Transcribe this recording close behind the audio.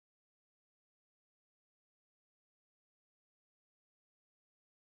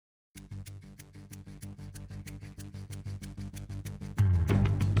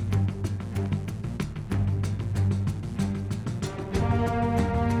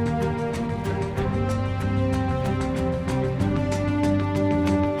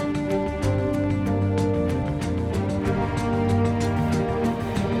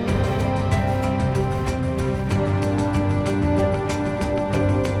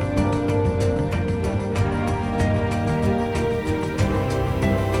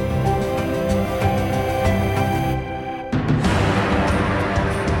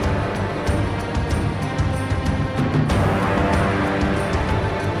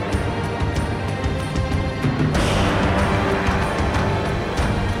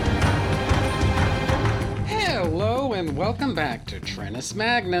Welcome back to Trennis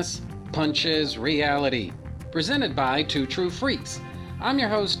Magnus, Punches Reality, presented by Two True Freaks. I'm your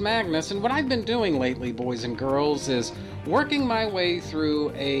host, Magnus, and what I've been doing lately, boys and girls, is working my way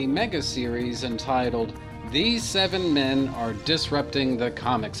through a mega series entitled These 7 Men Are Disrupting the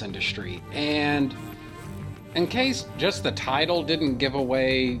Comics Industry. And in case just the title didn't give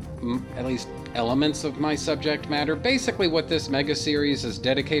away at least elements of my subject matter, basically what this mega series is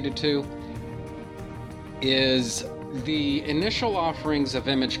dedicated to is the initial offerings of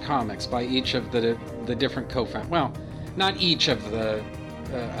Image Comics by each of the different co-founders. Well, not each of the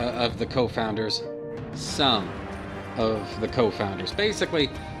co-founders, some of the co-founders. Basically,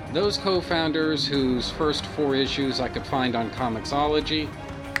 those co-founders whose first 4 issues I could find on Comixology,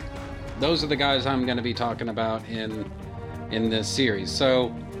 those are the guys I'm going to be talking about in this series.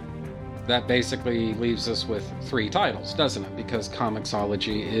 So that basically leaves us with 3 titles, doesn't it? Because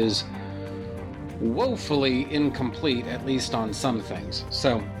Comixology is woefully incomplete, at least on some things.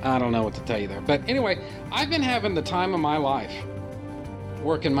 So I don't know what to tell you there. But anyway, I've been having the time of my life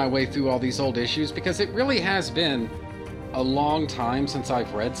working my way through all these old issues because it really has been a long time since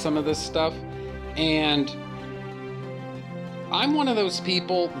I've read some of this stuff. And I'm one of those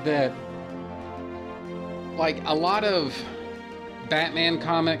people that, like a lot of Batman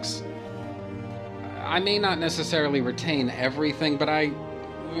comics, I may not necessarily retain everything, but I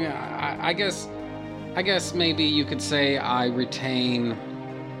guess maybe you could say I retain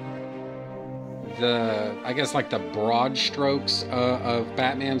the broad strokes of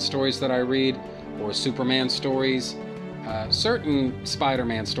Batman stories that I read, or Superman stories, certain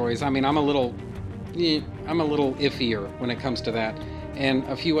Spider-Man stories. I mean, I'm a little iffier when it comes to that, and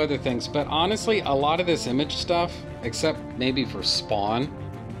a few other things. But honestly, a lot of this Image stuff, except maybe for Spawn,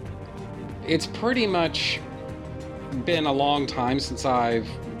 it's pretty much been a long time since I've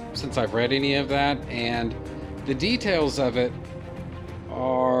read any of that, and the details of it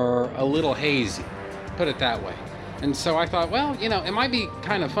are a little hazy, put it that way. And so I thought, well, it might be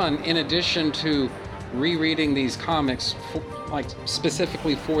kind of fun, in addition to rereading these comics,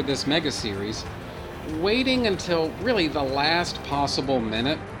 specifically for this mega series, waiting until really the last possible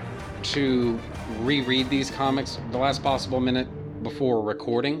minute to reread these comics, the last possible minute before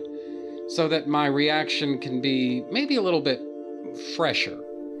recording, so that my reaction can be maybe a little bit fresher,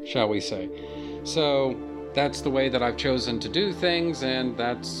 shall we say. So that's the way that I've chosen to do things, and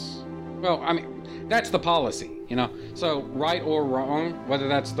that's the policy, So right or wrong, whether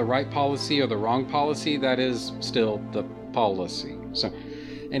that's the right policy or the wrong policy, that is still the policy. So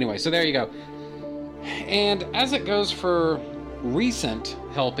anyway, so there you go. And as it goes for recent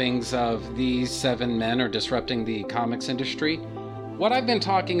helpings of These 7 Men Are Disrupting the Comics Industry, what I've been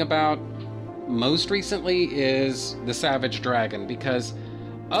talking about most recently is the Savage Dragon, because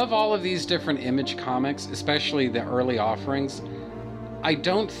of all of these different Image comics, especially the early offerings, I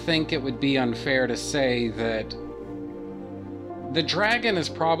don't think it would be unfair to say that the dragon is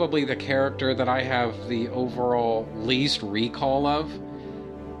probably the character that I have the overall least recall of.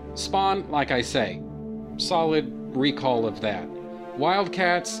 Spawn, like I say, solid recall of that.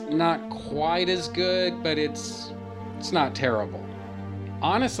 Wildcats, not quite as good, but it's not terrible.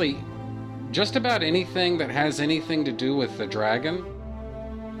 Honestly, just about anything that has anything to do with the dragon,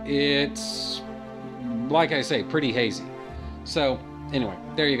 it's, like I say, pretty hazy. So anyway,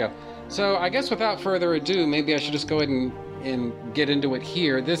 there you go. So I guess without further ado, maybe I should just go ahead and get into it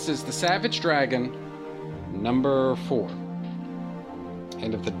here. This is the Savage Dragon, number 4.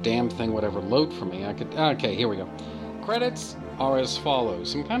 And if the damn thing would ever load for me, I could... Okay, here we go. Credits are as follows.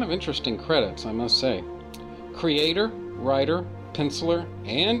 Some kind of interesting credits, I must say. Creator, writer, penciler,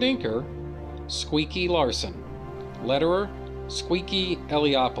 and inker, Squeaky Larson. Letterer, Squeaky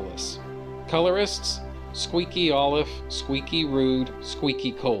Eliopoulos. Colorists, Squeaky Olive, Squeaky Rude,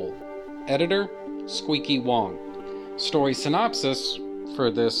 Squeaky Cole. Editor, Squeaky Wong. Story synopsis for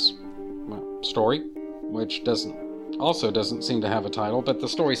this story, which doesn't seem to have a title, but the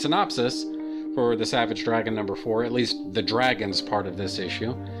story synopsis for the Savage Dragon number 4, at least the dragon's part of this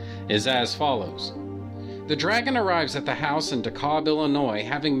issue, is as follows. The dragon arrives at the house in DeKalb, Illinois,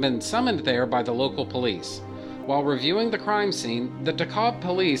 having been summoned there by the local police. While reviewing the crime scene, the DeKalb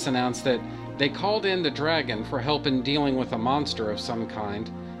police announced that they called in the dragon for help in dealing with a monster of some kind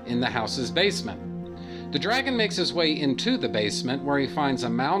in the house's basement. The dragon makes his way into the basement, where he finds a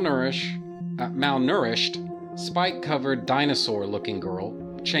malnourished, spike-covered dinosaur-looking girl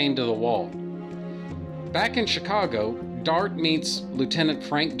chained to the wall. Back in Chicago, Dart meets Lieutenant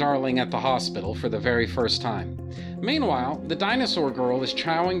Frank Darling at the hospital for the very first time. Meanwhile, the dinosaur girl is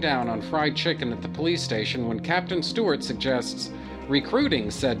chowing down on fried chicken at the police station when Captain Stewart suggests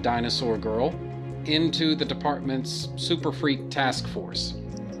recruiting said dinosaur girl into the department's Super Freak task force.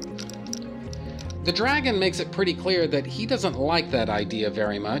 The Dragon makes it pretty clear that he doesn't like that idea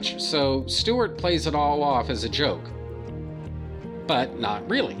very much, so Stewart plays it all off as a joke. But not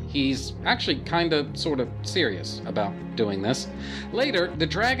really. He's actually sort of serious about doing this. Later, the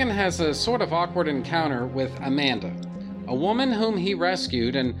Dragon has a sort of awkward encounter with Amanda, a woman whom he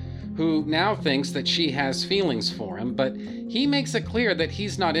rescued and who now thinks that she has feelings for him, but he makes it clear that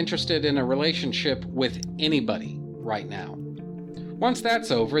he's not interested in a relationship with anybody right now. Once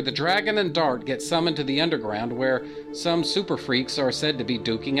that's over, the Dragon and Dart get summoned to the underground where some super freaks are said to be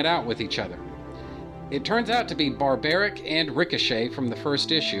duking it out with each other. It turns out to be Barbaric and Ricochet from the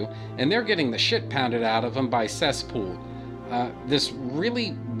first issue, and they're getting the shit pounded out of them by Cesspool, this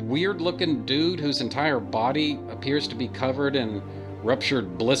really weird-looking dude whose entire body appears to be covered in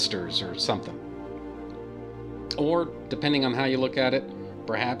ruptured blisters or something. Or, depending on how you look at it,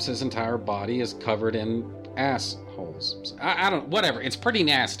 perhaps his entire body is covered in assholes. I don't, whatever. It's pretty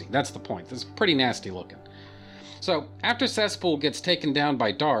nasty. That's the point. It's pretty nasty looking. So, after Cesspool gets taken down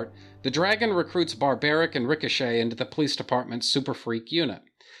by Dart, the Dragon recruits Barbaric and Ricochet into the police department's Super Freak unit.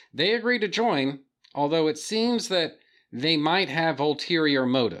 They agree to join, although it seems that they might have ulterior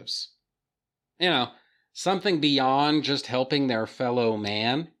motives. You know, something beyond just helping their fellow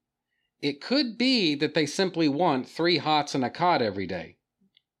man. It could be that they simply want 3 hots and a cot every day.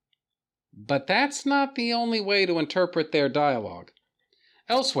 But that's not the only way to interpret their dialogue.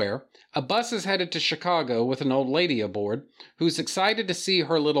 Elsewhere, a bus is headed to Chicago with an old lady aboard who's excited to see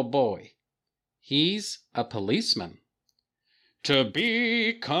her little boy. He's a policeman. To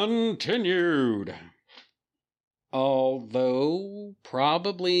be continued. Although,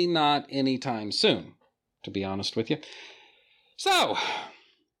 probably not anytime soon, to be honest with you. So,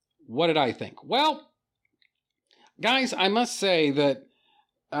 what did I think? Well, guys, I must say that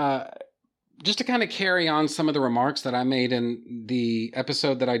just to kind of carry on some of the remarks that I made in the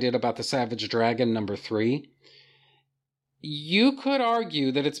episode that I did about the Savage Dragon number 3, you could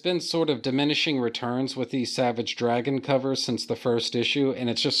argue that it's been sort of diminishing returns with these Savage Dragon covers since the first issue, and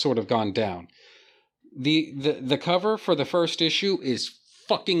it's just sort of gone down. The cover for the first issue is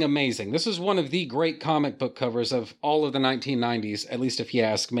fucking amazing. This is one of the great comic book covers of all of the 1990s, at least if you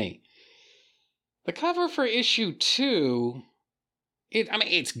ask me. The cover for issue 2...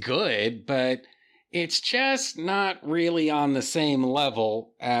 it's good, but it's just not really on the same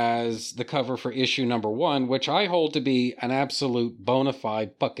level as the cover for issue number 1, which I hold to be an absolute bona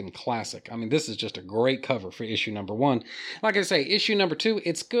fide fucking classic. I mean, this is just a great cover for issue number 1. Like I say, issue number 2,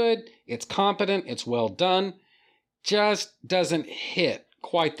 it's good, it's competent, it's well done, just doesn't hit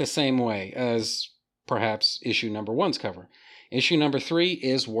quite the same way as perhaps issue number 1's cover. Issue number 3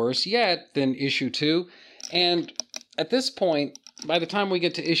 is worse yet than issue 2, and at this point, by the time we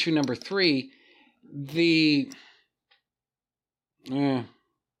get to issue number 3, the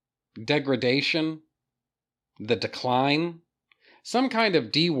degradation, the decline, some kind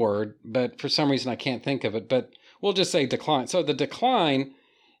of D word, but for some reason I can't think of it, but we'll just say decline. So the decline,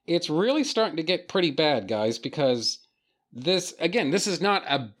 it's really starting to get pretty bad, guys, because this is not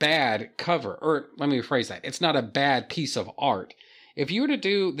a bad cover, or let me rephrase that. It's not a bad piece of art. If you were to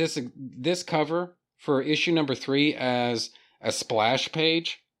do this cover for issue number 3 as a splash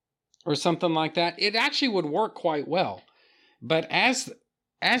page or something like that, it actually would work quite well. But as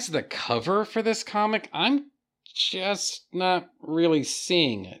the cover for this comic, I'm just not really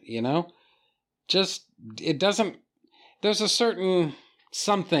seeing it, you know? Just, it doesn't, there's a certain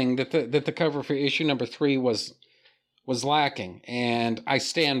something that the cover for issue number 3 was lacking, and I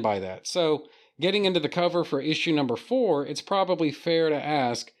stand by that. So, getting into the cover for issue number 4, it's probably fair to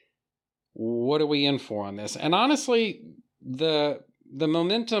ask, what are we in for on this? And honestly, the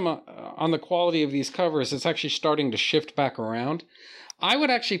momentum on the quality of these covers is actually starting to shift back around. I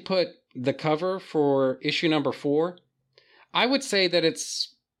would actually put the cover for issue number 4, I would say that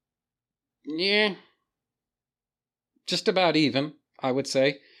it's, just about even, I would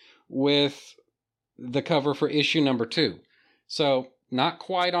say, with the cover for issue number 2. So, not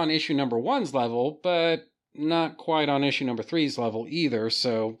quite on issue number 1's level, but not quite on issue number 3's level either,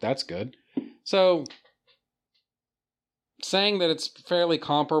 so that's good. So, saying that it's fairly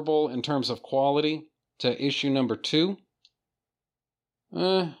comparable in terms of quality to issue number 2,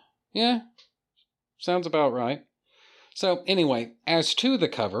 sounds about right. So anyway, as to the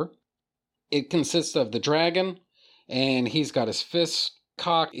cover, it consists of the dragon, and he's got his fist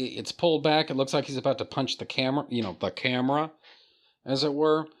cocked, it's pulled back, it looks like he's about to punch the camera, the camera, as it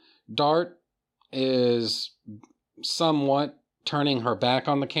were. Dart is somewhat turning her back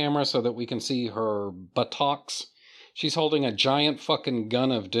on the camera so that we can see her buttocks. She's holding a giant fucking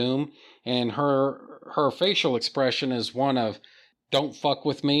gun of doom, and her facial expression is one of, don't fuck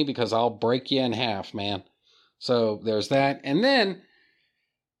with me because I'll break you in half, man. So there's that. And then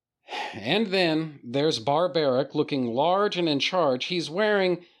there's Barbaric looking large and in charge. He's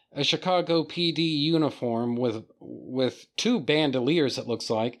wearing a Chicago PD uniform with two bandoliers, it looks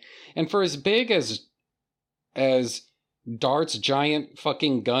like. And for as big as Dart's giant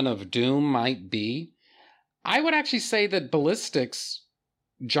fucking gun of doom might be, I would actually say that Ballistic's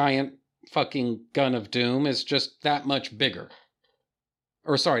giant fucking gun of doom is just that much bigger.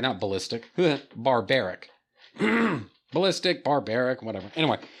 Or sorry, not Ballistic. Barbaric. Ballistic, Barbaric, whatever.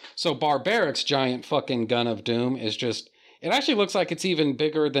 Anyway, so Barbaric's giant fucking gun of doom is just... It actually looks like it's even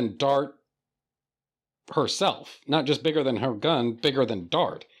bigger than Dart herself. Not just bigger than her gun, bigger than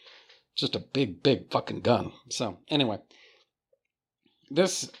Dart. Just a big, big fucking gun. So, anyway.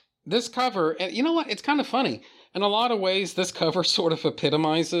 This cover... And you know what? It's kind of funny. In a lot of ways, this cover sort of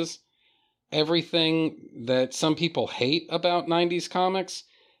epitomizes everything that some people hate about 90s comics.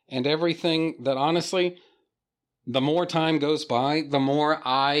 And everything that, honestly, the more time goes by, the more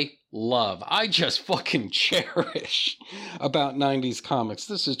I love. I just fucking cherish about 90s comics.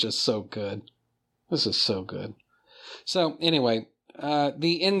 This is just so good. This is so good. So, anyway,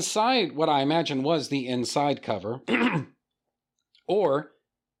 the inside, what I imagine was the inside cover, or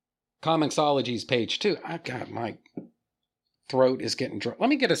Comixology's page 2. I got my throat is getting dry. Let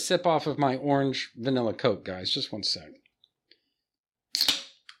me get a sip off of my orange vanilla Coke, guys. Just one sec.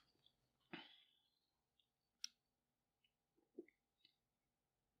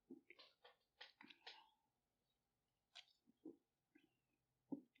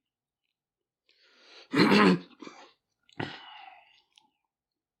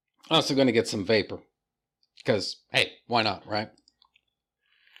 Also going to get some vapor. Because, hey, why not, right?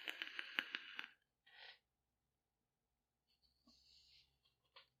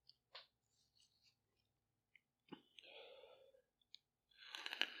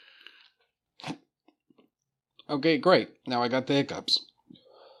 Okay, great. Now I got the hiccups.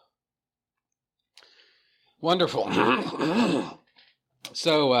 Wonderful.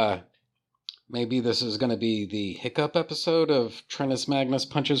 So, maybe this is going to be the hiccup episode of Trennis Magnus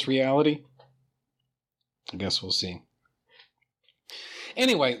Punches Reality. I guess we'll see.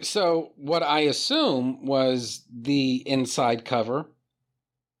 Anyway, so what I assume was the inside cover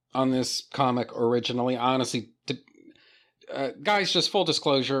on this comic originally. Honestly, guys, just full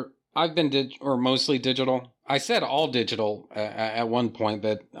disclosure, I've been mostly digital. I said all digital at one point,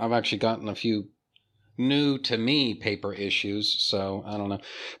 but I've actually gotten a few new to me paper issues, so I don't know.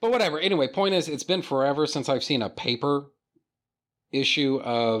 But whatever. Anyway, point is, it's been forever since I've seen a paper issue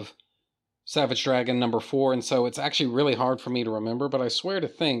of Savage Dragon number 4, and so it's actually really hard for me to remember, but I swear to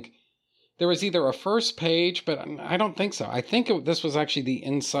think there was either a first page, but I don't think so. I think this was actually the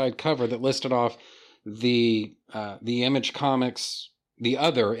inside cover that listed off the Image Comics, the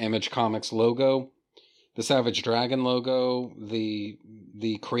other Image Comics logo, the Savage Dragon logo, the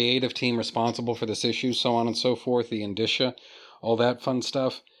creative team responsible for this issue, so on and so forth, the indicia, all that fun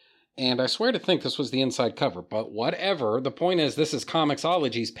stuff. And I swear to think this was the inside cover, but whatever. The point is, this is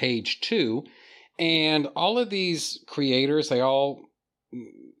Comixology's page 2, and all of these creators, it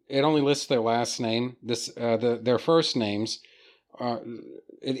only lists their last name. Their first names,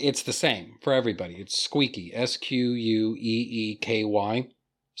 it's the same for everybody. It's Squeaky, Squeeky,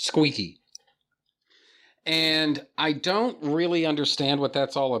 Squeaky. And I don't really understand what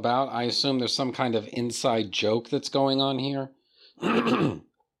that's all about. I assume there's some kind of inside joke that's going on here.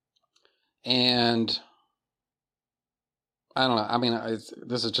 And I don't know. I mean,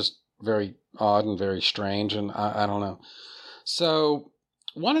 this is just very odd and very strange, and I don't know. So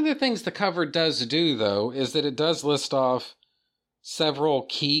one of the things the cover does do, though, is that it does list off several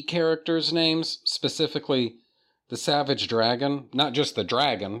key characters' names, specifically the Savage Dragon, not just the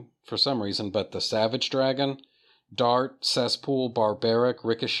dragon for some reason, but the Savage Dragon, Dart, Cesspool, Barbaric,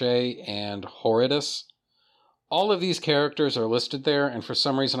 Ricochet, and Horridus. All of these characters are listed there, and for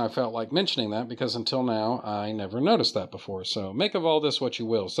some reason I felt like mentioning that because until now I never noticed that before. So make of all this what you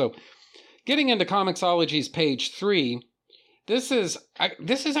will. So getting into Comixology's page 3, this is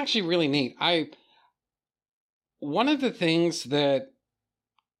actually really neat. One of the things that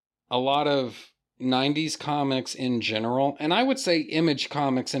a lot of 90s comics in general, and I would say Image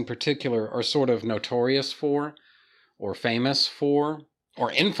Comics in particular, are sort of notorious for, or famous for,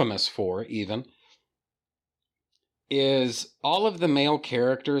 or infamous for even, is all of the male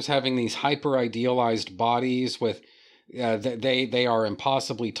characters having these hyper idealized bodies with they are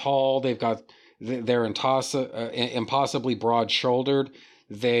impossibly tall, they're impossibly broad shouldered,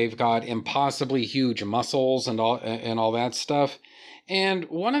 They've got impossibly huge muscles and all that stuff. And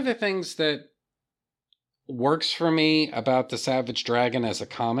one of the things that works for me about the Savage Dragon as a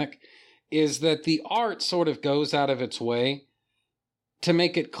comic is that the art sort of goes out of its way to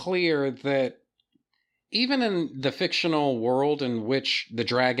make it clear that even in the fictional world in which the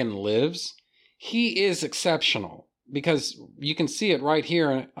dragon lives, he is exceptional. Because you can see it right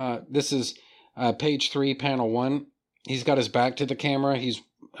here. This is page 3, panel 1. He's got his back to the camera. He's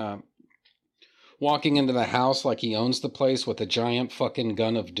walking into the house like he owns the place with a giant fucking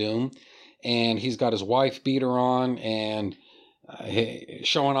gun of doom. And he's got his wife beater on and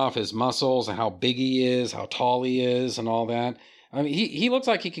showing off his muscles and how big he is, how tall he is, and all that. I mean, he looks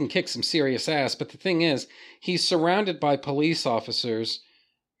like he can kick some serious ass, but the thing is, he's surrounded by police officers,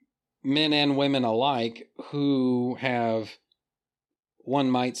 men and women alike, who have,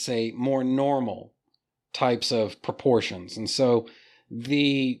 one might say, more normal types of proportions. And so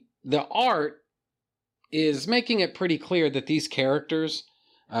the art is making it pretty clear that these characters,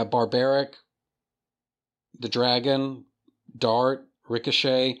 Barbaric, the Dragon, Dart,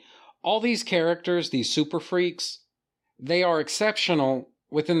 Ricochet, all these characters, these super freaks, they are exceptional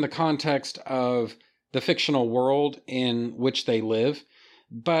within the context of the fictional world in which they live.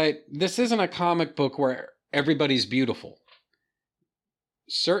 But this isn't a comic book where everybody's beautiful.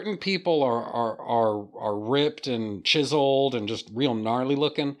 Certain people are ripped and chiseled and just real gnarly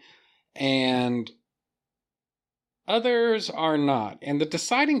looking, and others are not. And the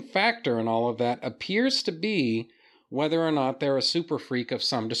deciding factor in all of that appears to be whether or not they're a super freak of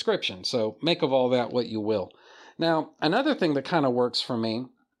some description. So make of all that what you will. Now, another thing that kind of works for me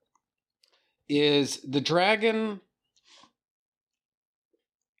is the dragon.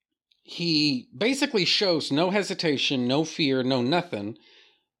 He basically shows no hesitation, no fear, no nothing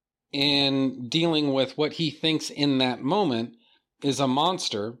in dealing with what he thinks in that moment is a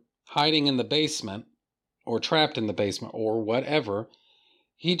monster hiding in the basement or trapped in the basement or whatever.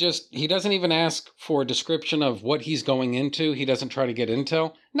 He doesn't even ask for a description of what he's going into. He doesn't try to get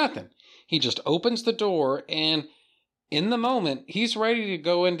intel. Nothing. He just opens the door, and in the moment, he's ready to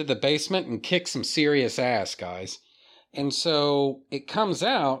go into the basement and kick some serious ass, guys. And so it comes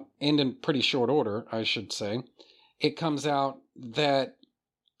out, and in pretty short order, I should say, it comes out that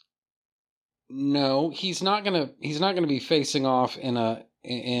no, he's not gonna be facing off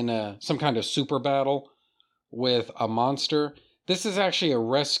in some kind of super battle with a monster. This is actually a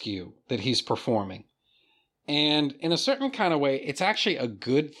rescue that he's performing. And in a certain kind of way, it's actually a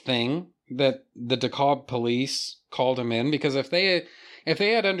good thing that the DeKalb police called him in, because if they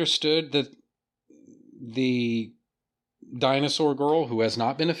had understood that the dinosaur girl, who has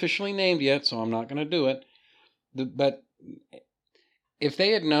not been officially named yet, so I'm not going to do it, but if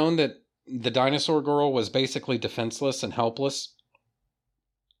they had known that the dinosaur girl was basically defenseless and helpless,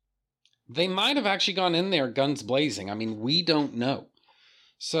 they might have actually gone in there guns blazing. I mean, we don't know.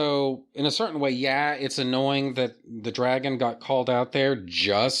 So, in a certain way, yeah, it's annoying that the dragon got called out there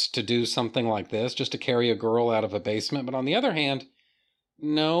just to do something like this, just to carry a girl out of a basement. But on the other hand,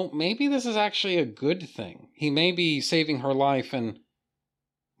 no, maybe this is actually a good thing. He may be saving her life in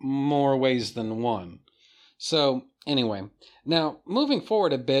more ways than one. So, anyway, now moving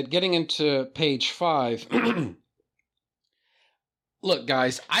forward a bit, getting into page 5. Look,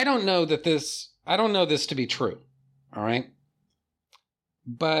 guys, I don't know this to be true. All right?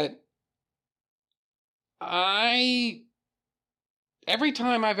 But every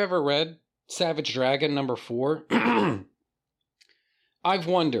time I've ever read Savage Dragon number 4, I've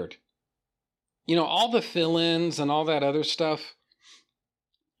wondered, all the fill-ins and all that other stuff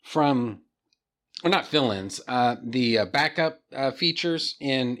from, or not fill-ins, the backup features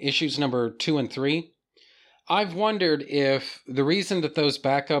in issues number 2 and 3. I've wondered if the reason that those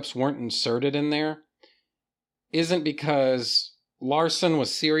backups weren't inserted in there isn't because Larsen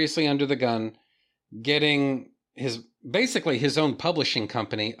was seriously under the gun getting basically his own publishing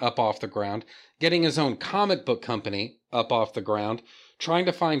company up off the ground, getting his own comic book company up off the ground, trying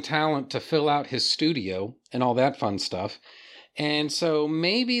to find talent to fill out his studio and all that fun stuff. And so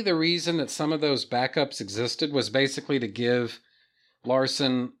maybe the reason that some of those backups existed was basically to give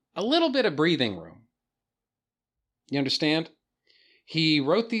Larsen a little bit of breathing room. You understand? He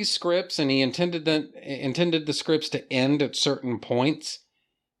wrote these scripts and he intended the scripts to end at certain points,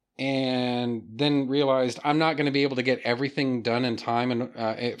 and then realized, I'm not going to be able to get everything done in time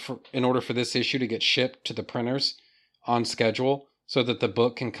in order for this issue to get shipped to the printers on schedule so that the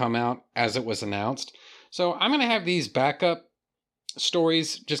book can come out as it was announced. So I'm going to have these backup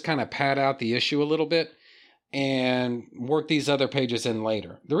stories just kind of pad out the issue a little bit and work these other pages in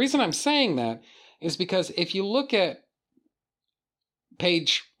later. The reason I'm saying that is because if you look at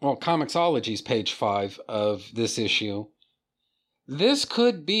Comixology's page 5 of this issue, this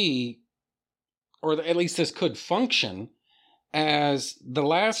could be, or at least this could function, as the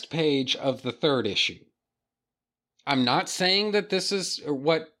last page of the third issue. I'm not saying that this is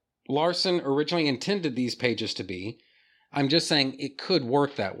what Larson originally intended these pages to be. I'm just saying it could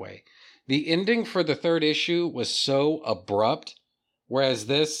work that way. The ending for the third issue was so abrupt, whereas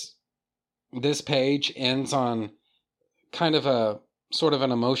this page ends on kind of a sort of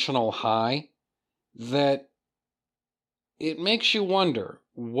an emotional high, that it makes you wonder,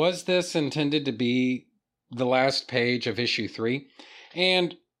 was this intended to be the last page of issue 3?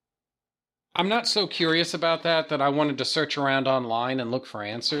 And I'm not so curious about that I wanted to search around online and look for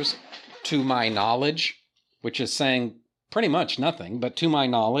answers. To my knowledge, which is saying pretty much nothing, but to my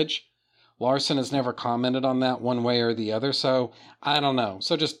knowledge, Larson has never commented on that one way or the other, so I don't know.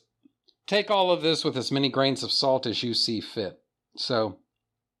 So just take all of this with as many grains of salt as you see fit. So,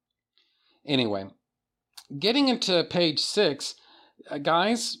 anyway, getting into page 6,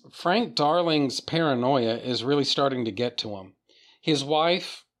 guys, Frank Darling's paranoia is really starting to get to him. His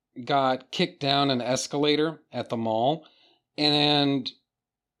wife got kicked down an escalator at the mall, and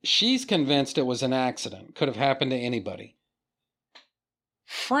she's convinced it was an accident. Could have happened to anybody.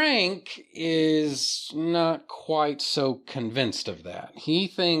 Frank is not quite so convinced of that. He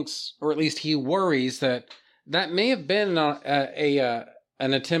thinks, or at least he worries, that may have been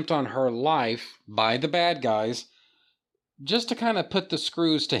an attempt on her life by the bad guys, just to kind of put the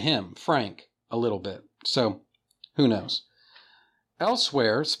screws to him, Frank, a little bit. So, who knows?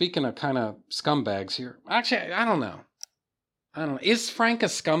 Elsewhere, speaking of kind of scumbags here, actually, I don't know. Is Frank a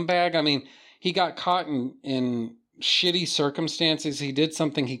scumbag? I mean, he got caught in shitty circumstances. He did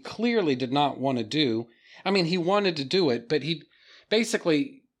something he clearly did not want to do. I mean, he wanted to do it, but he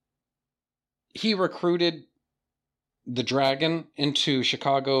recruited the Dragon into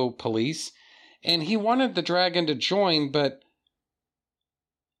Chicago police, and he wanted the Dragon to join, but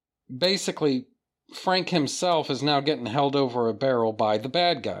basically Frank himself is now getting held over a barrel by the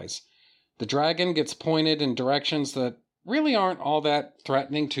bad guys. The Dragon gets pointed in directions that really aren't all that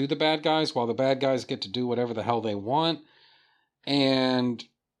threatening to the bad guys, while the bad guys get to do whatever the hell they want. And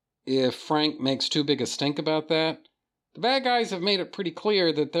if Frank makes too big a stink about that, the bad guys have made it pretty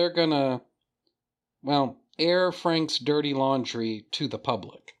clear that they're gonna, air Frank's dirty laundry to the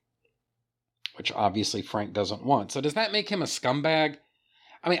public, which obviously Frank doesn't want. So does that make him a scumbag?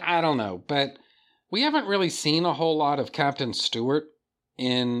 I mean, I don't know, but we haven't really seen a whole lot of Captain Stewart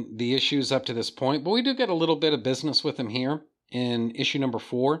in the issues up to this point, but we do get a little bit of business with him here in issue number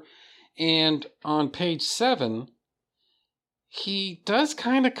 4. And on page 7, he does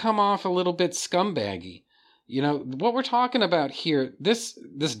kind of come off a little bit scumbaggy. You know, what we're talking about here, this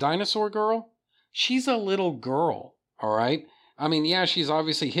dinosaur girl, she's a little girl, all right? I mean, yeah, she's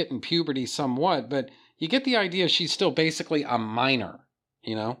obviously hitting puberty somewhat, but you get the idea she's still basically a minor,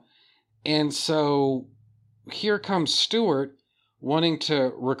 you know? And so here comes Stewart wanting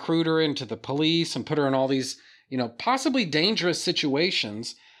to recruit her into the police and put her in all these, possibly dangerous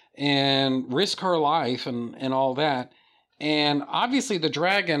situations and risk her life and all that. And obviously the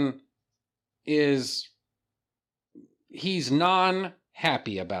Dragon he's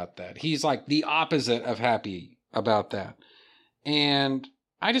non-happy about that. He's like the opposite of happy about that. And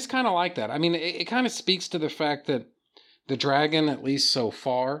I just kind of like that. I mean, it kind of speaks to the fact that the Dragon, at least so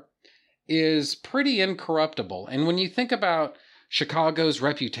far, is pretty incorruptible. And when you think about Chicago's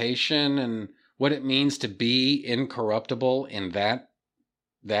reputation and what it means to be incorruptible in that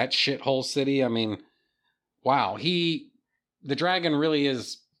shithole city, I mean, wow, the Dragon really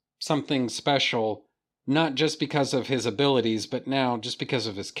is something special, not just because of his abilities, but now just because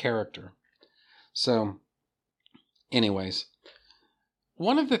of his character. So, anyways,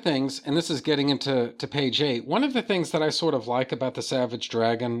 one of the things, and this is getting into page 8, one of the things that I sort of like about the Savage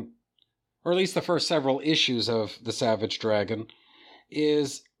Dragon, or at least the first several issues of the Savage Dragon,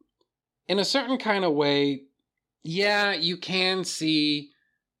 is in a certain kind of way, yeah, you can see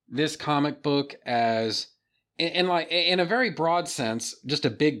this comic book as, in a very broad sense, just a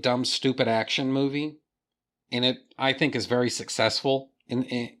big, dumb, stupid action movie. And it, I think, is very successful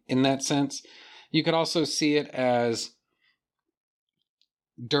in that sense. You could also see it as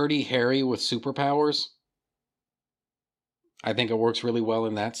Dirty Harry with superpowers. I think it works really well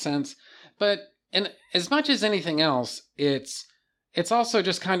in that sense. But and as much as anything else, it's also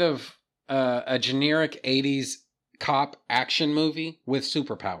just kind of a generic 80s cop action movie with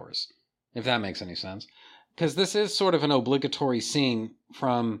superpowers, if that makes any sense. Because this is sort of an obligatory scene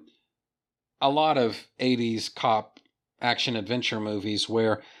from a lot of 80s cop action adventure movies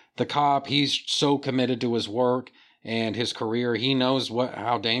where the cop, he's so committed to his work and his career. He knows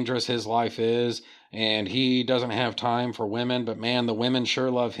how dangerous his life is, and he doesn't have time for women, but man, the women sure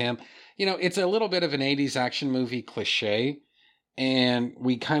love him. It's a little bit of an 80s action movie cliche, and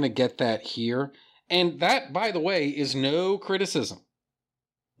we kind of get that here. And that, by the way, is no criticism.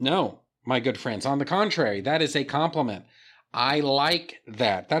 No, my good friends. On the contrary, that is a compliment. I like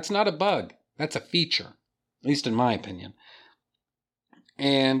that. That's not a bug. That's a feature, at least in my opinion.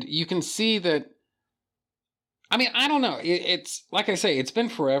 And you can see that, I don't know. It's like I say, it's been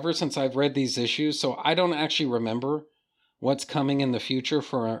forever since I've read these issues, so I don't actually remember what's coming in the future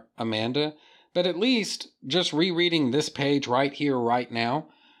for Amanda. But at least just rereading this page right here, right now,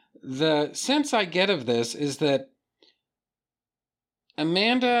 the sense I get of this is that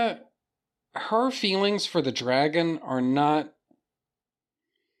Amanda, her feelings for the dragon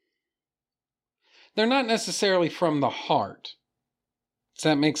they're not necessarily from the heart. Does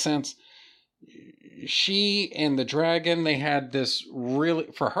that make sense? She and the dragon, they had this really,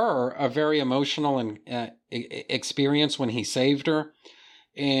 for her, a very emotional and experience when he saved her.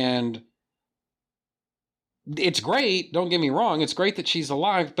 And it's great, don't get me wrong, it's great that she's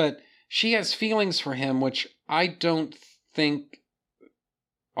alive, but she has feelings for him which I don't think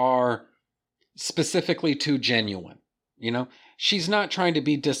are specifically too genuine. She's not trying to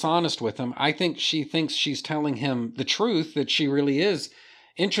be dishonest with him. I think she thinks she's telling him the truth, that she really is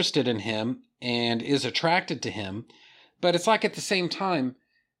interested in him and is attracted to him. But it's like at the same time,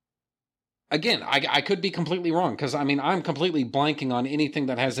 again, I could be completely wrong, because I'm completely blanking on anything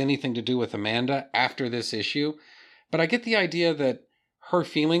that has anything to do with Amanda after this issue. But I get the idea that her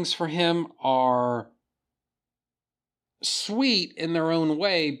feelings for him are sweet in their own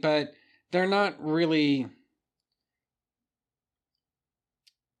way, but they're not really...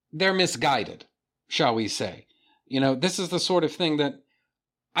 They're misguided, shall we say. This is the sort of thing that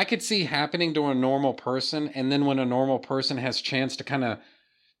I could see happening to a normal person, and then when a normal person has a chance to kind of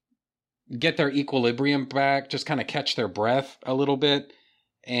get their equilibrium back, just kind of catch their breath a little bit,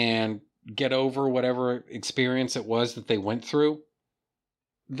 and get over whatever experience it was that they went through,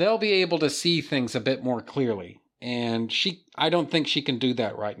 they'll be able to see things a bit more clearly. And I don't think she can do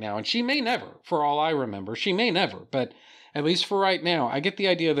that right now. And she may never, for all I remember. She may never, but at least for right now, I get the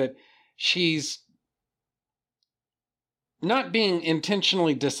idea that she's not being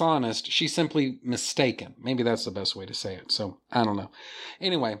intentionally dishonest. She's simply mistaken. Maybe that's the best way to say it. So, I don't know.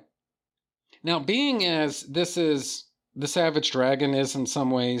 Anyway, now being as this is, The Savage Dragon is in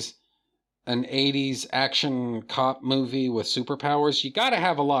some ways an 80s action cop movie with superpowers, you got to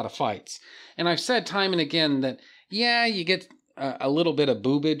have a lot of fights. And I've said time and again that, yeah, you get a little bit of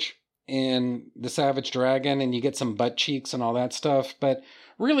boobage in The Savage Dragon, and you get some butt cheeks and all that stuff. But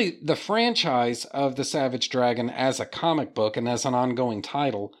really, the franchise of The Savage Dragon as a comic book and as an ongoing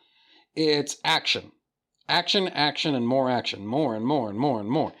title, it's action. Action, action, and more action. More and more and more and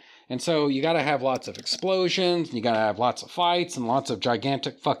more. And so you got to have lots of explosions, and you got to have lots of fights and lots of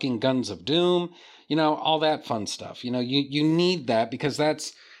gigantic fucking guns of doom, all that fun stuff. You need that, because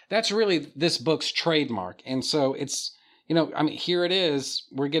that's really this book's trademark. And so it's, here it is.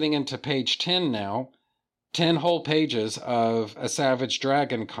 We're getting into page 10 now, 10 whole pages of a Savage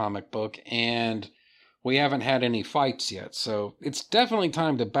Dragon comic book, and we haven't had any fights yet. So it's definitely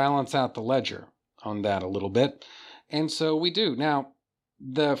time to balance out the ledger on that a little bit. And so we do. Now,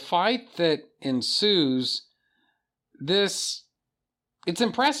 the fight that ensues, it's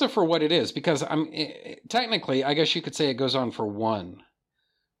impressive for what it is, because technically, I guess you could say it goes on for 1,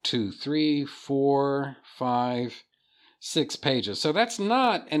 2, 3, 4, 5, 6 pages. So that's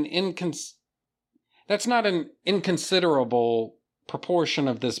not an inconsiderable proportion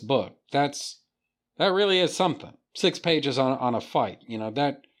of this book. That really is something. 6 pages on a fight.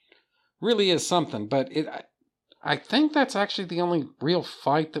 That really is something. But I think that's actually the only real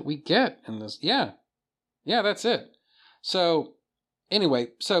fight that we get in this. Yeah, that's it. So anyway,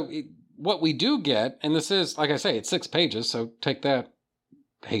 what we do get, and this is, like I say, it's 6 pages, so take that,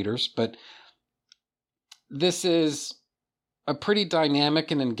 haters, but this is a pretty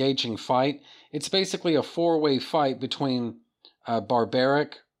dynamic and engaging fight. It's basically a 4-way fight between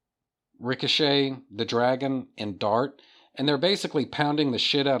Barbaric, Ricochet, the Dragon, and Dart, and they're basically pounding the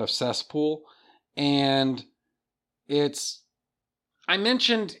shit out of Cesspool. And I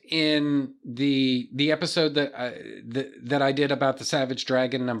mentioned in the episode that I did about the Savage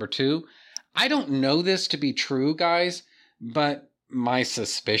Dragon #2. I don't know this to be true, guys, but my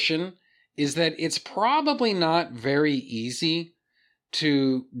suspicion is that it's probably not very easy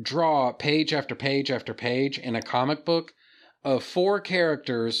to draw page after page after page in a comic book of 4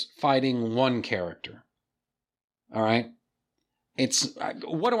 characters fighting 1 character. All right?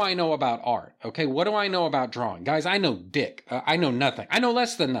 what do I know about art? Okay, what do I know about drawing? Guys, I know dick. I know nothing. I know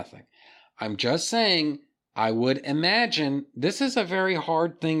less than nothing. I'm just saying, I would imagine this is a very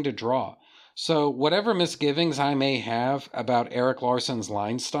hard thing to draw. So whatever misgivings I may have about Erik Larsen's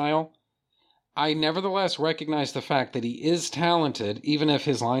line style, I nevertheless recognize the fact that he is talented, even if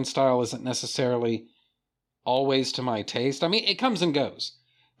his line style isn't necessarily always to my taste. I mean, it comes and goes,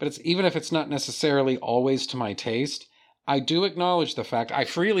 but even if it's not necessarily always to my taste, I do acknowledge the fact, I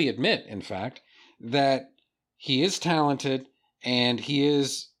freely admit, in fact, that he is talented and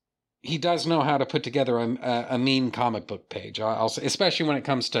he does know how to put together a mean comic book page. I'll say, especially when it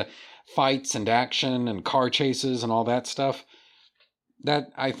comes to fights and action and car chases and all that stuff.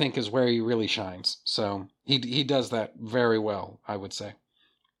 That, I think, is where he really shines. So he does that very well, I would say.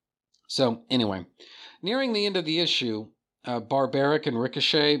 So anyway, nearing the end of the issue, Barbaric and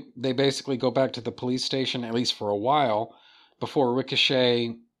Ricochet, they basically go back to the police station, at least for a while, before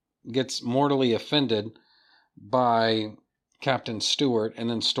Ricochet gets mortally offended by Captain Stewart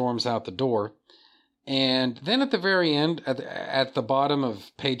and then storms out the door. And then at the very end, at the bottom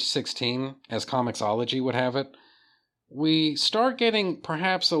of page 16, as Comixology would have it, we start getting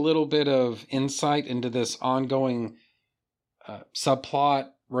perhaps a little bit of insight into this ongoing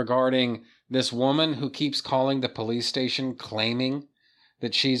subplot regarding this woman who keeps calling the police station claiming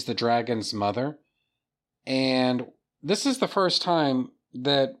that she's the dragon's mother. And this is the first time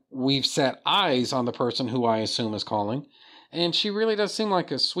that we've set eyes on the person who I assume is calling. And she really does seem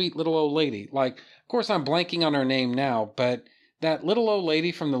like a sweet little old lady. Like, of course, I'm blanking on her name now, but that little old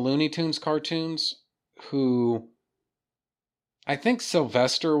lady from the Looney Tunes cartoons who I think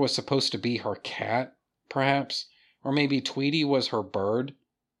Sylvester was supposed to be her cat, perhaps. Or maybe Tweety was her bird.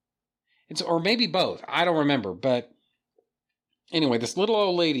 Or maybe both. I don't remember. But anyway, this little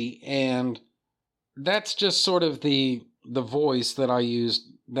old lady, and that's just sort of the voice that I used,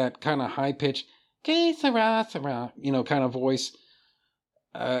 that kind of high-pitched, kind of voice.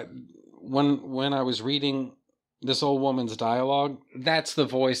 When I was reading this old woman's dialogue, that's the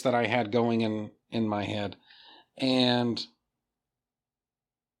voice that I had going in my head. And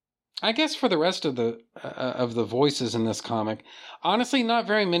I guess for the rest of the voices in this comic, honestly, not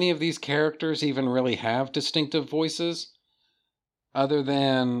very many of these characters even really have distinctive voices, other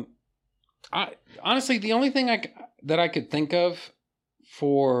than, honestly, the only thing that I could think of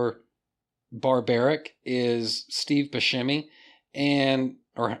for Barbaric is Steve Buscemi,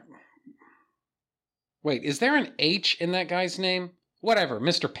 wait, is there an H in that guy's name? Whatever,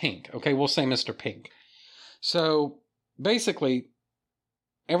 Mr. Pink. Okay, we'll say Mr. Pink. So basically,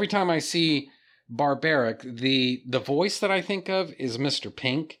 every time I see Barbaric, the voice that I think of is Mr.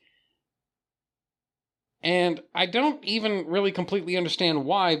 Pink. And I don't even really completely understand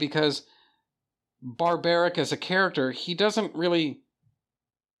why, because Barbaric as a character, he doesn't really,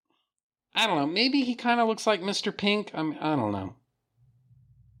 I don't know, maybe he kind of looks like Mr. Pink. I mean, I don't know.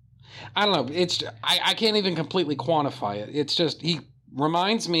 It's, I can't even completely quantify it. It's just, he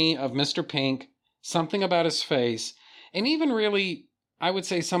reminds me of Mr. Pink, something about his face, and even really, I would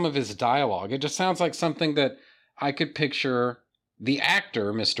say some of his dialogue. It just sounds like something that I could picture the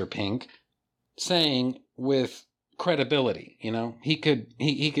actor, Mr. Pink, saying with credibility. You know, he could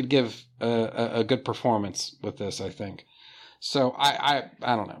give a good performance with this, I think. So I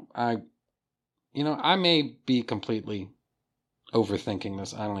don't know. I may be completely overthinking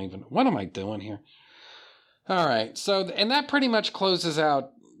this. What am I doing here? All right. So, and that pretty much closes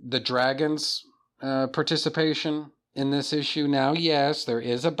out the Dragons' participation in this issue. Now, yes, there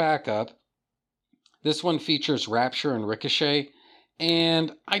is a backup. This one features Rapture and Ricochet,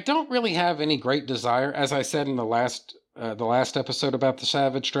 and I don't really have any great desire, as I said in the last episode about the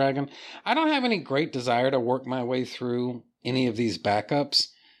Savage Dragon, I don't have any great desire to work my way through any of these backups.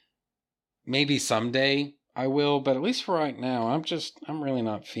 Maybe someday I will, but at least for right now, I'm really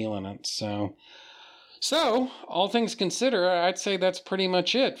not feeling it. So, all things considered, I'd say that's pretty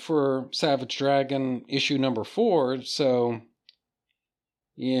much it for Savage Dragon issue number 4. So,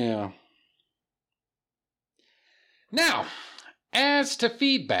 yeah. Now, as to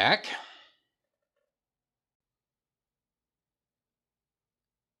feedback,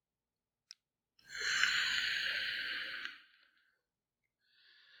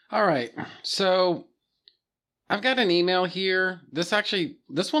 all right, so I've got an email here. This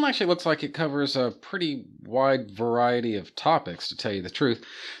one actually looks like it covers a pretty wide variety of topics, to tell you the truth.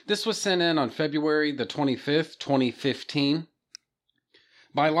 This was sent in on February the 25th, 2015,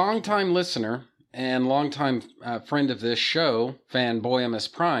 by longtime listener and longtime friend of this show,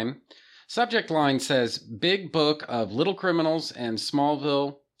 Fanboyamus Prime. Subject line says, Big Book of Little Criminals and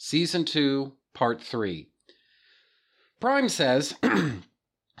Smallville, Season 2, Part 3. Prime says,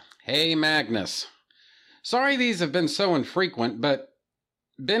 Hey Magnus, sorry these have been so infrequent, but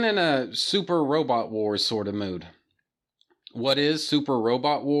been in a Super Robot Wars sort of mood. What is Super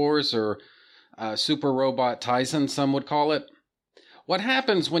Robot Wars, or Super Robot Tyson, some would call it? What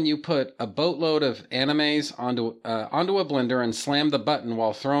happens when you put a boatload of animes onto a blender and slam the button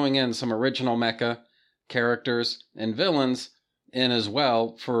while throwing in some original mecha, characters, and villains in as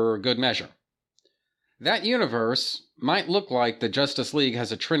well for good measure? That universe might look like the Justice League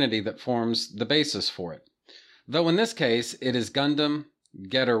has a trinity that forms the basis for it. Though in this case, it is Gundam,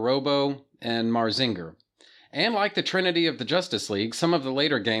 Getter Robo, and Marzinger. And like the trinity of the Justice League, some of the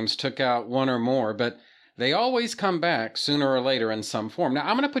later games took out one or more, but they always come back sooner or later in some form. Now,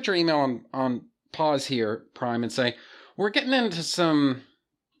 I'm going to put your email on pause here, Prime, and say, we're getting into some,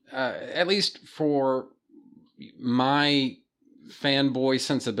 at least for my fanboy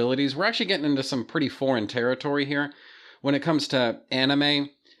sensibilities, we're actually getting into some pretty foreign territory here when it comes to anime.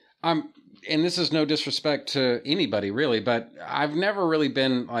 And this is no disrespect to anybody really, but I've never really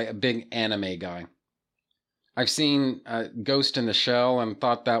been like a big anime guy. I've seen Ghost in the Shell and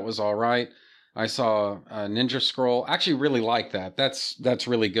thought that was all right. I saw Ninja Scroll. Actually really like that. That's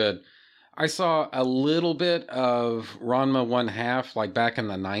really good. I saw a little bit of Ranma 1/2 like back in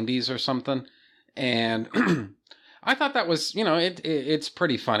the 90s or something. And I thought that was, it's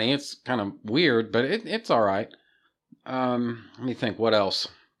pretty funny. It's kind of weird, but it's all right. Let me think, what else?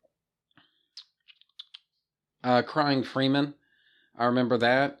 Crying Freeman. I remember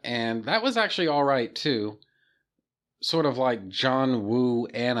that. And that was actually all right, too. Sort of like John Woo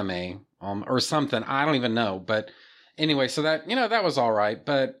anime, or something. I don't even know. But anyway, so that, that was all right.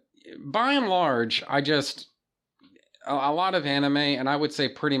 But by and large, a lot of anime, and I would say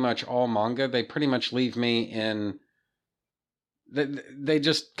pretty much all manga, they pretty much leave me in, they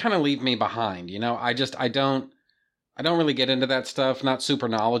just kind of leave me behind, I don't really get into that stuff, not super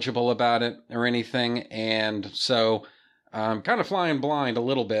knowledgeable about it or anything, and so I'm kind of flying blind a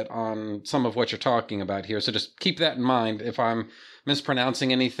little bit on some of what you're talking about here, so just keep that in mind. If I'm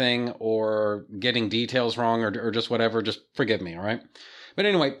mispronouncing anything or getting details wrong or just whatever, just forgive me, all right? But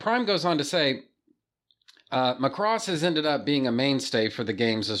anyway, Prime goes on to say, Macross has ended up being a mainstay for the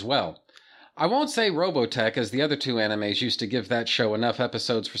games as well. I won't say Robotech, as the other two animes used to give that show enough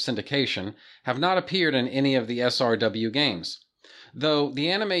episodes for syndication, have not appeared in any of the SRW games. Though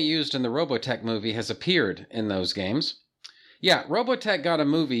the anime used in the Robotech movie has appeared in those games. Yeah, Robotech got a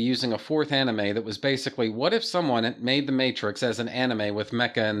movie using a fourth anime that was basically what if someone made The Matrix as an anime with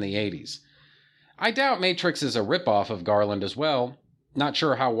mecha in the 80s. I doubt Matrix is a ripoff of Garland as well. Not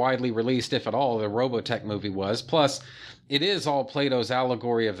sure how widely released, if at all, the Robotech movie was. Plus, it is all Plato's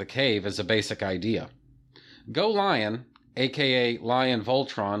allegory of the cave as a basic idea. Go Lion, aka Lion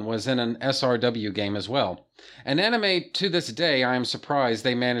Voltron, was in an SRW game as well. An anime to this day, I am surprised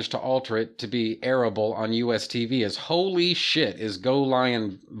they managed to alter it to be airable on US TV, as holy shit is Go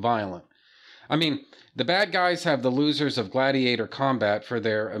Lion violent. I mean, the bad guys have the losers of gladiator combat for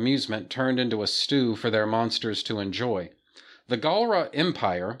their amusement turned into a stew for their monsters to enjoy. The Galra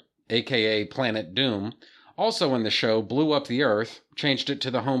Empire, aka Planet Doom, also in the show blew up the Earth, changed it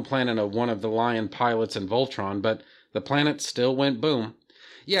to the home planet of one of the Lion pilots in Voltron, but the planet still went boom.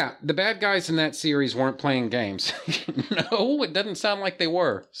 Yeah, the bad guys in that series weren't playing games. No, it doesn't sound like they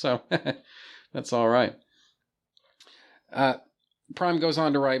were, so that's all right. Prime goes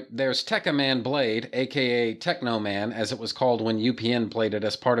on to write, there's Tekkaman Blade, aka Technoman, as it was called when UPN played it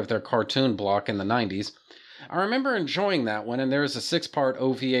as part of their cartoon block in the 90s. I remember enjoying that one, and there is a 6-part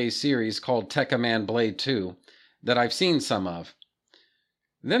OVA series called Tekkaman Blade 2 that I've seen some of.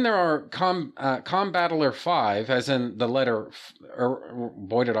 Then there are Combattler 5, as in the letter...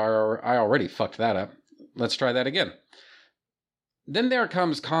 boy, did I already fucked that up. Let's try that again. Then there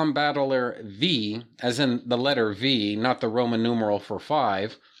comes Combattler V, as in the letter V, not the Roman numeral for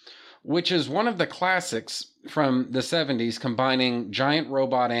 5, which is one of the classics from the 70s combining giant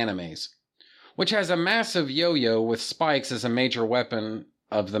robot animes, which has a massive yo-yo with spikes as a major weapon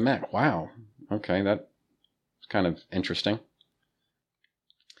of the mech. Wow. Okay, that's kind of interesting.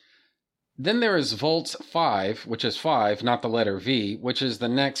 Then there is Volts 5, which is 5, not the letter V, which is the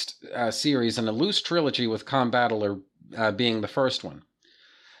next series in a loose trilogy with Combattler being the first one.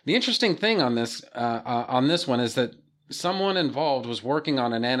 The interesting thing on this one is that someone involved was working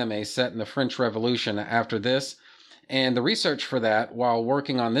on an anime set in the French Revolution after this, and the research for that, while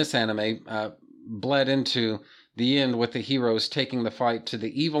working on this anime, bled into the end with the heroes taking the fight to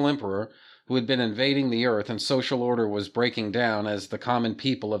the evil emperor who had been invading the Earth, and social order was breaking down as the common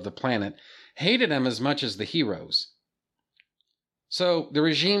people of the planet hated him as much as the heroes. So the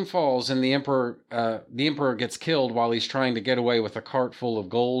regime falls, and the emperor gets killed while he's trying to get away with a cart full of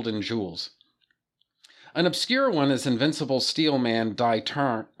gold and jewels. An obscure one is Invincible Steel Man Dai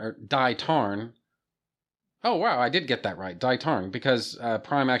Tarn. Oh wow, I did get that right, Dai Tarn, because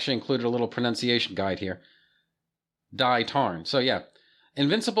Prime actually included a little pronunciation guide here. Dai Tarn. So yeah,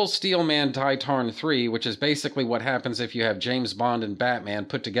 Invincible Steel Man Dai Tarn 3, which is basically what happens if you have James Bond and Batman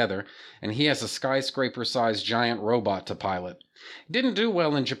put together, and he has a skyscraper-sized giant robot to pilot. It didn't do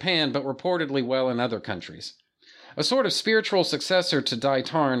well in Japan, but reportedly well in other countries. A sort of spiritual successor to Dai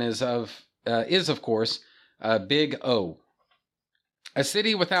Tarn is of course, Big O. A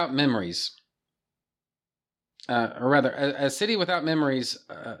city without memories. Or rather, a city without memories.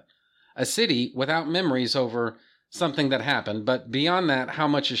 A city without memories over something that happened, but beyond that, how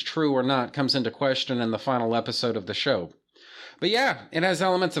much is true or not comes into question in the final episode of the show. But yeah, it has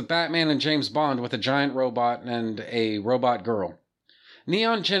elements of Batman and James Bond with a giant robot and a robot girl.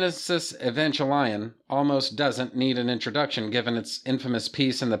 Neon Genesis Evangelion almost doesn't need an introduction given its infamous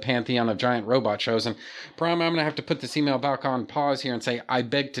piece in the pantheon of giant robot shows. And Prime, I'm going to have to put this email back on pause here and say I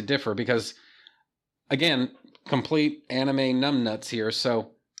beg to differ because, again, complete anime numbnuts here.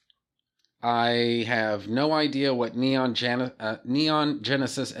 So I have no idea what Neon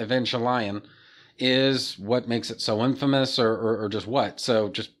Genesis Evangelion is, what makes it so infamous, or just what. So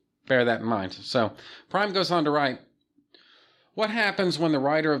just bear that in mind. So Prime goes on to write, what happens when the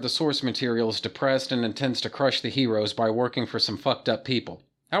writer of the source material is depressed and intends to crush the heroes by working for some fucked up people?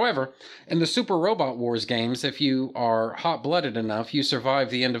 However, in the Super Robot Wars games, if you are hot-blooded enough, you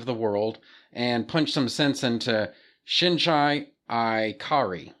survive the end of the world and punch some sense into Shinji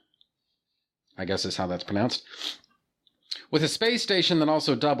Ikari. I guess is how that's pronounced. With a space station that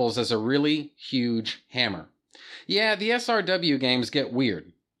also doubles as a really huge hammer. Yeah, the SRW games get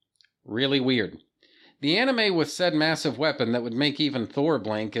weird. Really weird. The anime with said massive weapon that would make even Thor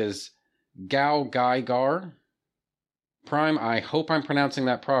blink is Gao Gaigar. Prime, I hope I'm pronouncing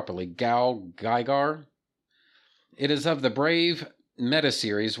that properly. Gao Gaigar. It is of the Brave meta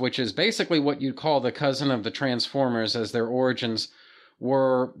series, which is basically what you'd call the cousin of the Transformers, as their origins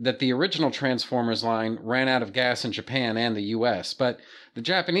were that the original Transformers line ran out of gas in Japan and the US, but the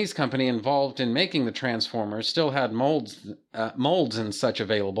Japanese company involved in making the Transformers still had molds and such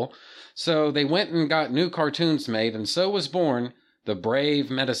available, so they went and got new cartoons made, and so was born the Brave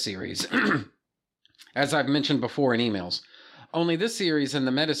meta series, as I've mentioned before in emails. Only this series and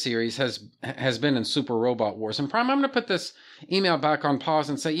the meta series has been in Super Robot Wars. And Prime, I'm going to put this email back on pause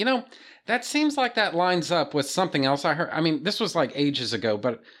and say, that seems like that lines up with something else I heard. I mean, this was like ages ago,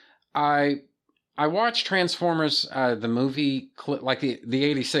 but I watched Transformers, the movie, like the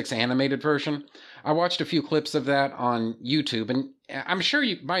 86 animated version. I watched a few clips of that on YouTube, and I'm sure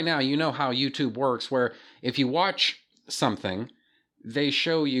by now you know how YouTube works, where if you watch something, they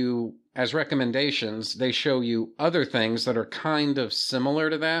show you, as recommendations, they show you other things that are kind of similar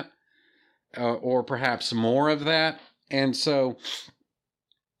to that, or perhaps more of that. And so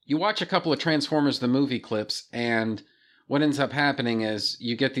you watch a couple of Transformers the movie clips, and what ends up happening is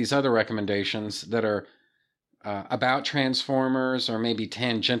you get these other recommendations that are about Transformers, or maybe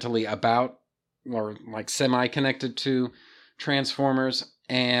tangentially about, or like semi-connected to Transformers.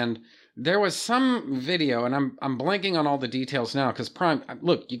 And there was some video, and I'm blanking on all the details now, because Prime,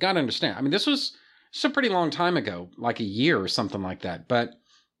 look, you got to understand. I mean, this was a pretty long time ago, like a year or something like that. But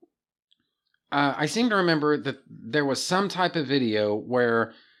I seem to remember that there was some type of video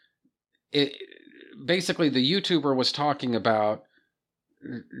where basically the YouTuber was talking about,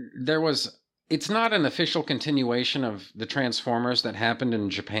 it's not an official continuation of the Transformers that happened in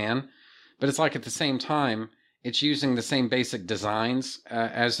Japan, but it's like at the same time, it's using the same basic designs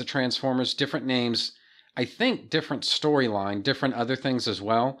as the Transformers, different names, I think different storyline, different other things as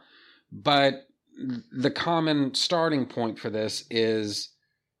well. But the common starting point for this is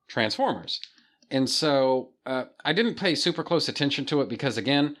Transformers. And so I didn't pay super close attention to it because,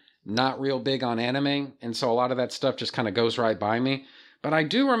 again, not real big on anime. And so a lot of that stuff just kind of goes right by me. But I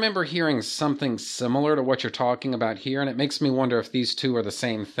do remember hearing something similar to what you're talking about here. And it makes me wonder if these two are the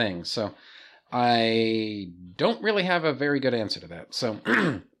same thing. So I don't really have a very good answer to that. So,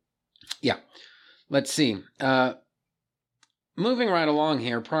 yeah. Let's see. Moving right along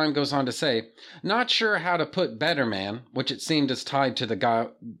here, Prime goes on to say, not sure how to put Better Man, which it seemed is tied to the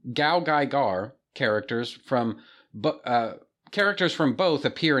Gao Gaigar characters from both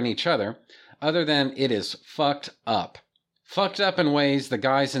appear in each other than it is fucked up. Fucked up in ways the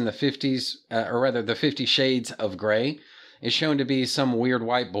guys in the 50s, or rather the 50 Shades of Grey, is shown to be some weird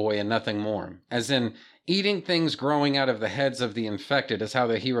white boy and nothing more. As in, eating things growing out of the heads of the infected is how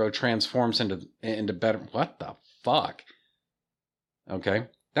the hero transforms into better... What the fuck? Okay?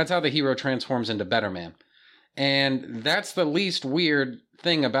 That's how the hero transforms into Better Man. And that's the least weird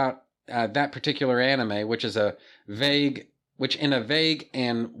thing about that particular anime, which in a vague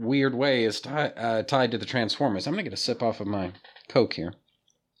and weird way is tied to the Transformers. I'm going to get a sip off of my Coke here.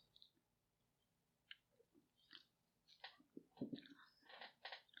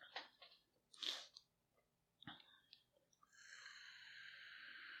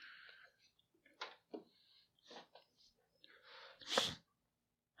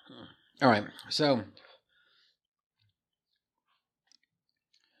 All right, so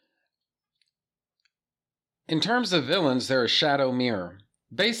in terms of villains, there is Shadow Mirror.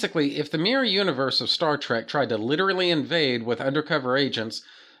 Basically, if the mirror universe of Star Trek tried to literally invade with undercover agents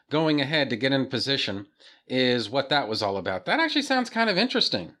going ahead to get in position, is what that was all about. That actually sounds kind of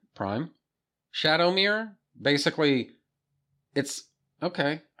interesting, Prime. Shadow Mirror? Basically, it's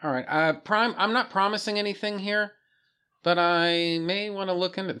okay. All right. Prime, I'm not promising anything here, but I may want to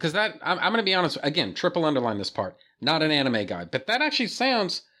look into, because I'm going to be honest, again, triple underline this part. Not an anime guy, but that actually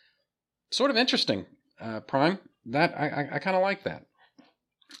sounds sort of interesting, Prime. That I kind of like that.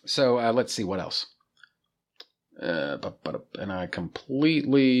 So let's see what else. And I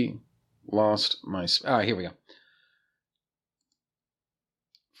completely lost my. Here we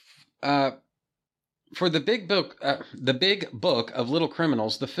go. For the big book of Little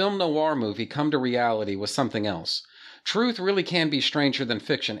Criminals, the film noir movie come to reality was something else. Truth really can be stranger than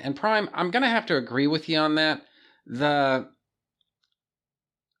fiction. And Prime, I'm going to have to agree with you on that. The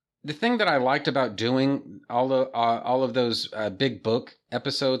thing that I liked about doing all of those big book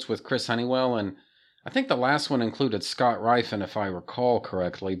episodes with Chris Honeywell, and I think the last one included Scott Rifen, if I recall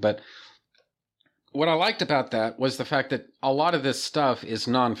correctly, but what I liked about that was the fact that a lot of this stuff is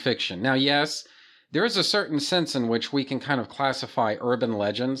nonfiction. Now, yes, there is a certain sense in which we can kind of classify urban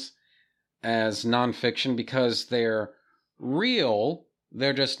legends as nonfiction because they're real,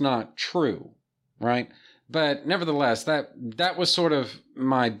 they're just not true, right? But nevertheless, that was sort of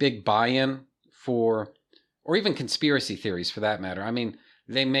my big buy-in for, or even conspiracy theories for that matter. I mean,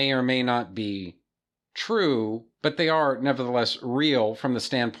 they may or may not be true, but they are nevertheless real from the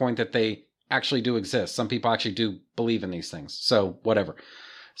standpoint that they actually do exist. Some people actually do believe in these things. So whatever.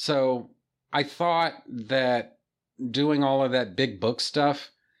 So I thought that doing all of that big book stuff,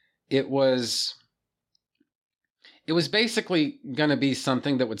 it was basically going to be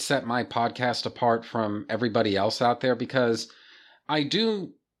something that would set my podcast apart from everybody else out there, because I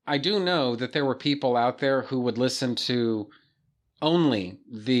do know that there were people out there who would listen to only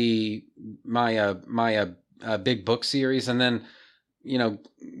my big book series, and then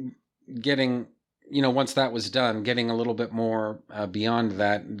getting once that was done, getting a little bit more beyond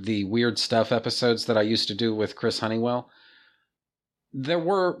that, the weird stuff episodes that I used to do with Chris Honeywell. There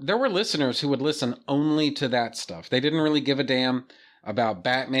were listeners who would listen only to that stuff. They didn't really give a damn about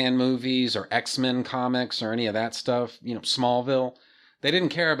Batman movies or X-Men comics or any of that stuff, Smallville. They didn't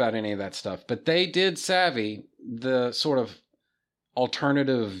care about any of that stuff, but they did savvy the sort of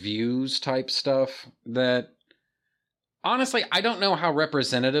alternative views type stuff that, honestly, I don't know how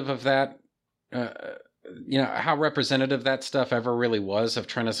representative of that, how representative that stuff ever really was of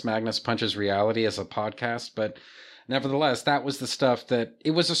Trentus Magnus Punches Reality as a podcast, but nevertheless, that was the stuff that,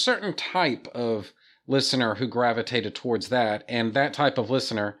 it was a certain type of listener who gravitated towards that, and that type of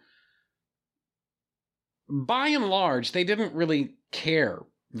listener, by and large, they didn't really care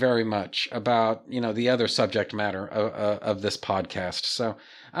very much about, the other subject matter of this podcast. So,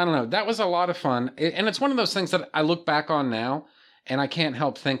 I don't know, that was a lot of fun, and it's one of those things that I look back on now, and I can't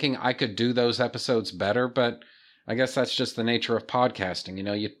help thinking I could do those episodes better, but I guess that's just the nature of podcasting.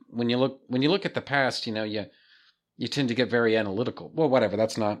 When you look at the past, you tend to get very analytical. Well, whatever,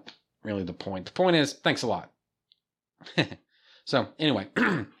 that's not really the point. The point is, thanks a lot. So, anyway,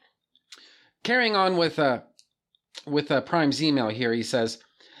 carrying on with Prime's email here, he says,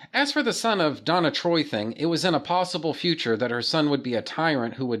 as for the son of Donna Troy thing, it was in a possible future that her son would be a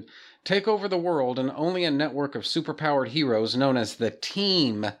tyrant who would take over the world, and only a network of superpowered heroes known as the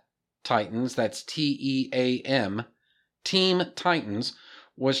Team Titans, that's T-E-A-M, Team Titans,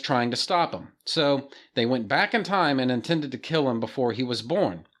 was trying to stop him. So they went back in time and intended to kill him before he was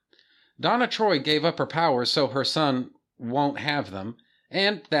born. Donna Troy gave up her powers so her son won't have them,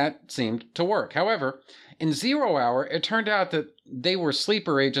 and that seemed to work. However, in Zero Hour, it turned out that they were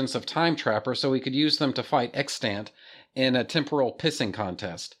sleeper agents of Time Trapper, so he could use them to fight Extant in a temporal pissing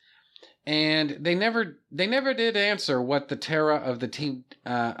contest. And they never did answer what the Terra of the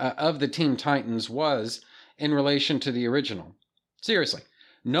Team Titans was in relation to the original. Seriously,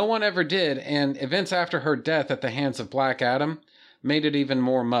 no one ever did, and events after her death at the hands of Black Adam made it even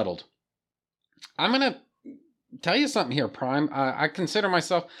more muddled. I'm gonna tell you something here, Prime. I consider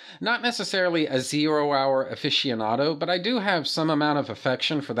myself not necessarily a 0 Hour aficionado, but I do have some amount of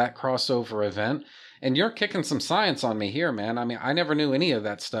affection for that crossover event. And you're kicking some science on me here, man. I mean, I never knew any of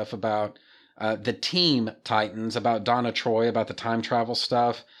that stuff about the Team Titans, about Donna Troy, about the time travel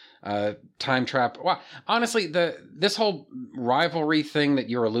stuff, time trap. Well, honestly, this whole rivalry thing that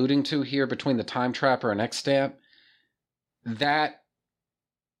you're alluding to here between the Time Trapper and Extant, that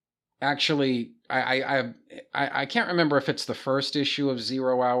actually, I can't remember if it's the first issue of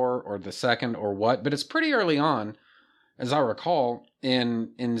 0 Hour or the second or what, but it's pretty early on, as I recall,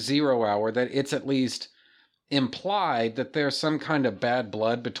 in 0 Hour, that it's at least implied that there's some kind of bad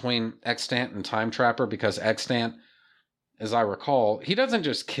blood between Extant and Time Trapper, because Extant, as I recall, he doesn't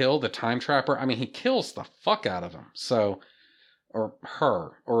just kill the Time Trapper. I mean, he kills the fuck out of him. So, or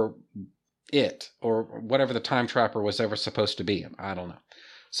her, or it, or whatever the Time Trapper was ever supposed to be. I don't know.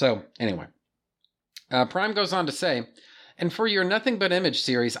 So, anyway. Prime goes on to say, and for your Nothing But Image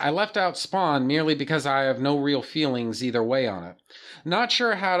series, I left out Spawn merely because I have no real feelings either way on it. Not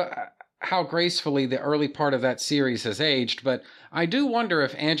sure how gracefully the early part of that series has aged, but I do wonder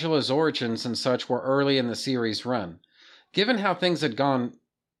if Angela's origins and such were early in the series run. Given how things had gone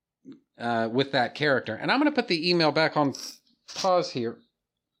with that character, and I'm going to put the email back on pause here.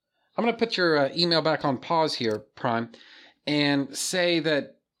 I'm going to put your email back on pause here, Prime, and say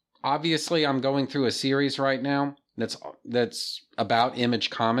that obviously I'm going through a series right now that's about Image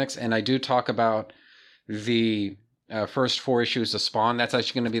Comics, and I do talk about the first 4 issues of Spawn. That's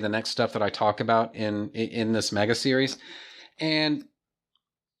actually going to be the next stuff that I talk about in this mega series. And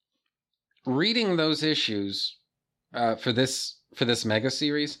reading those issues for this mega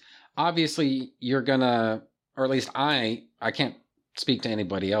series, obviously you're gonna, or at least I can't speak to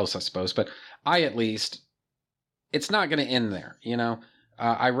anybody else, I suppose, but I at least, it's not going to end there, you know.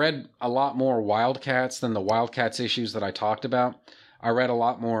 I read a lot more Wildcats than the Wildcats issues that I talked about. I read a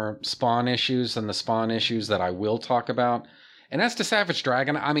lot more Spawn issues than the Spawn issues that I will talk about. And as to Savage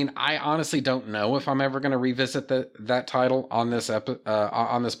Dragon, I mean, I honestly don't know if I'm ever going to revisit that title on this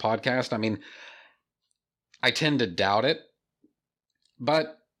podcast. I mean, I tend to doubt it.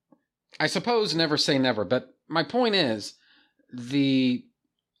 But I suppose never say never. But my point is,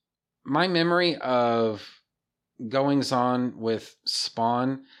 my memory of goings on with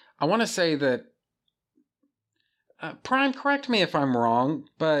Spawn, I want to say that Prime, correct me if I'm wrong,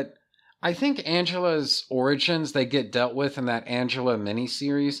 but I think Angela's origins, they get dealt with in that Angela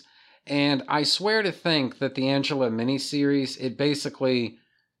miniseries, and I swear to think that the Angela miniseries,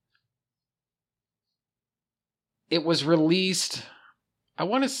 it was released, I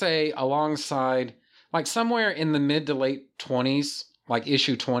want to say, alongside, like somewhere in the mid to late 20s, like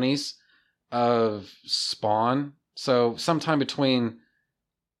issue 20s of Spawn. So sometime between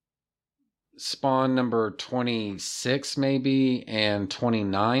Spawn number 26 maybe and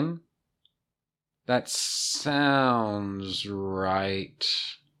 29. That sounds right.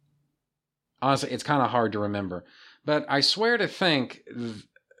 Honestly, it's kind of hard to remember. But I swear to think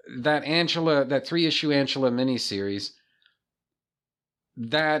that 3-issue Angela miniseries,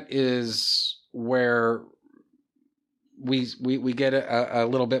 that is where we get a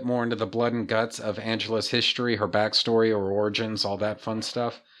little bit more into the blood and guts of Angela's history, her backstory, her origins, all that fun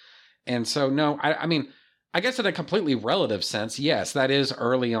stuff. And so, no, I mean, I guess in a completely relative sense, yes, that is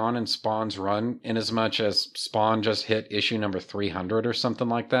early on in Spawn's run, in as much as Spawn just hit issue number 300 or something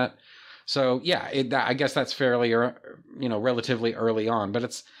like that. So, yeah, I guess that's fairly, relatively early on. But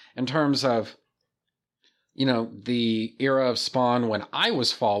it's in terms of, the era of Spawn when I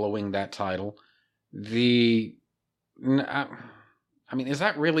was following that title, I mean, is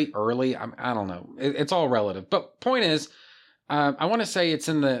that really early? I don't know. It's all relative. But point is, I want to say it's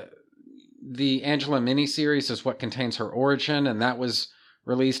in the Angela miniseries is what contains her origin, and that was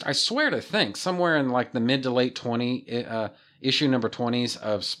released, I swear to think, somewhere in like the mid to late issue number 20s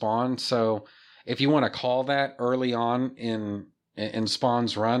of Spawn. So if you want to call that early on in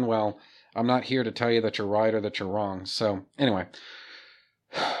Spawn's run, well, I'm not here to tell you that you're right or that you're wrong. So anyway,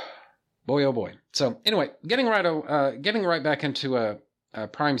 boy oh boy. So anyway, getting right back into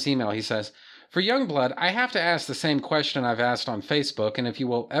Prime's email, he says, for Youngblood, I have to ask the same question I've asked on Facebook, and if you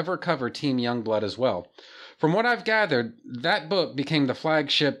will ever cover Team Youngblood as well. From what I've gathered, that book became the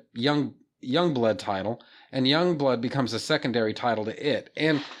flagship Youngblood title, and Youngblood becomes a secondary title to it.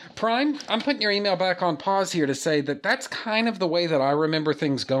 And Prime, I'm putting your email back on pause here to say that that's kind of the way that I remember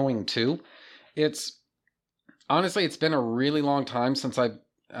things going too. Honestly, it's been a really long time since I've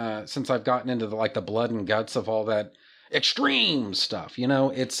gotten into the blood and guts of all that extreme stuff.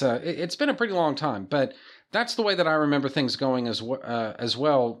 It's been a pretty long time, but that's the way that I remember things going as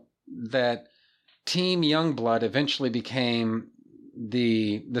well. That Team Youngblood eventually became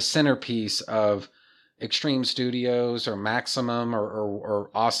the centerpiece of Extreme Studios or Maximum or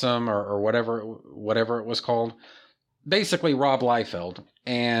Awesome or whatever it was called. Basically, Rob Liefeld.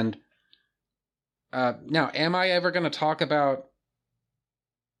 And now, am I ever going to talk about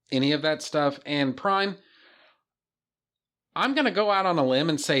any of that stuff? And Prime, I'm going to go out on a limb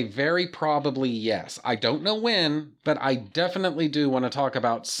and say very probably yes. I don't know when, but I definitely do want to talk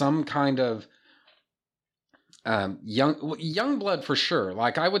about some kind of Youngblood for sure.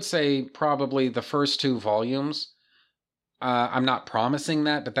 Like, I would say probably the first 2 volumes. I'm not promising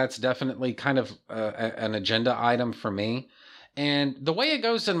that, but that's definitely kind of an agenda item for me. And the way it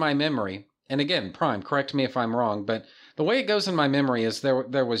goes in my memory, and again, Prime, correct me if I'm wrong, but the way it goes in my memory is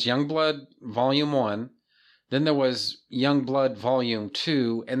there was Youngblood Volume 1, then there was Youngblood Volume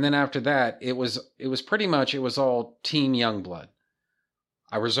 2, and then after that, it was pretty much, it was all Team Youngblood.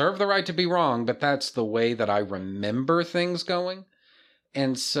 I reserve the right to be wrong, but that's the way that I remember things going.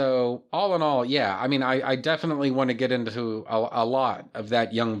 And so, all in all, yeah, I mean, I definitely want to get into a lot of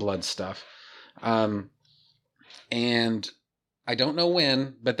that Youngblood stuff. And I don't know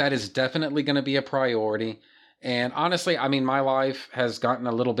when, but that is definitely going to be a priority. And honestly, I mean, my life has gotten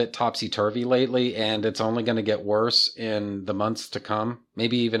a little bit topsy-turvy lately, and it's only going to get worse in the months to come,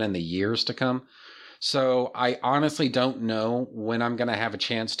 maybe even in the years to come. So I honestly don't know when I'm going to have a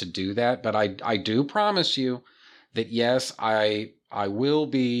chance to do that, but I do promise you that yes, I will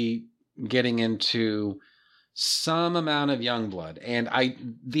be getting into some amount of Youngblood. And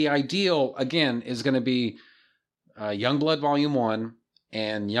the ideal, again, is going to be Youngblood Volume 1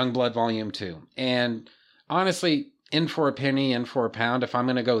 and Youngblood Volume 2. And honestly, in for a penny, in for a pound, if I'm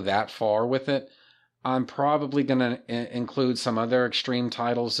going to go that far with it, I'm probably going to include some other extreme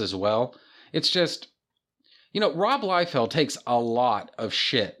titles as well. It's just, Rob Liefeld takes a lot of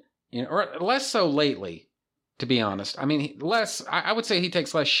shit, or less so lately, to be honest. I mean, I would say he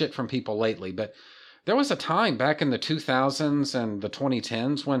takes less shit from people lately, but there was a time back in the 2000s and the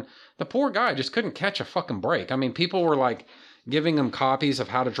 2010s when the poor guy just couldn't catch a fucking break. I mean, people were like giving him copies of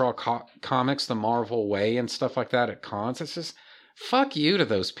How to Draw Comics the Marvel Way and stuff like that at cons. It's just, fuck you to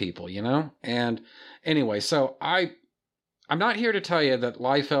those people, And anyway, so I'm not here to tell you that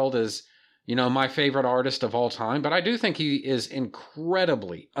Liefeld is, my favorite artist of all time, but I do think he is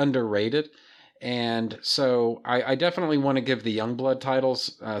incredibly underrated. And so I definitely want to give the Youngblood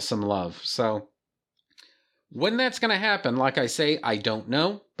titles some love. So when that's going to happen, like I say, I don't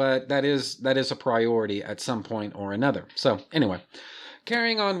know, but that is a priority at some point or another. So anyway,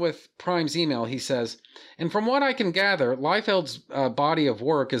 carrying on with Prime's email, he says, and from what I can gather, Liefeld's body of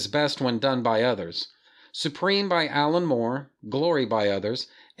work is best when done by others. Supreme by Alan Moore, Glory by others,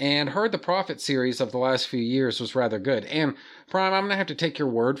 and Heard the Prophet series of the last few years was rather good. And Prime, I'm going to have to take your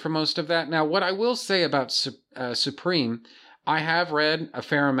word for most of that. Now, what I will say about Supreme, I have read a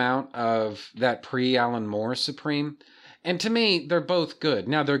fair amount of that pre-Alan Moore Supreme, and to me, they're both good.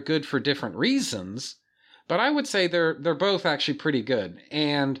 Now, they're good for different reasons, but I would say they're both actually pretty good.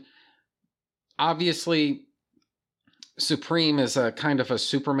 And obviously, Supreme is a kind of a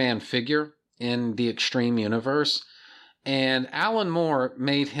Superman figure in the Extreme universe. And Alan Moore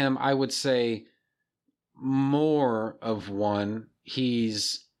made him, I would say, more of one.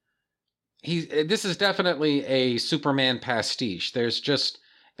 This is definitely a Superman pastiche. There's just,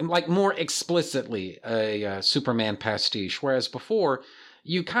 like, more explicitly a Superman pastiche. Whereas before,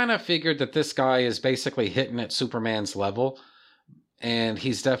 you kind of figured that this guy is basically hitting at Superman's level. And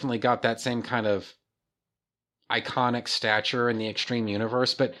he's definitely got that same kind of iconic stature in the Extreme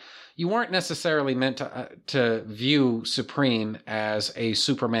universe. But you weren't necessarily meant to view Supreme as a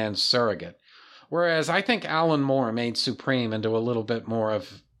Superman surrogate. Whereas I think Alan Moore made Supreme into a little bit more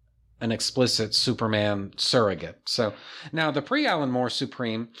of an explicit Superman surrogate. So now the pre-Alan Moore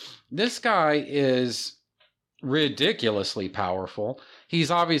Supreme, this guy is ridiculously powerful. He's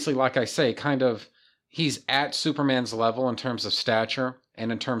obviously, like I say, he's at Superman's level in terms of stature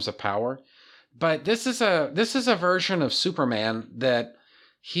and in terms of power. But this is a version of Superman that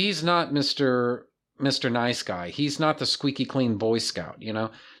he's not Mr. Nice Guy. He's not the squeaky clean Boy Scout,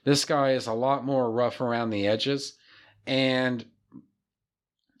 This guy is a lot more rough around the edges. And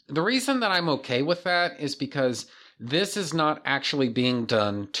the reason that I'm okay with that is because this is not actually being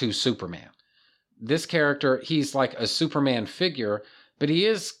done to Superman. This character, he's like a Superman figure, but he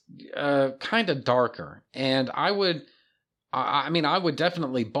is kind of darker. And I would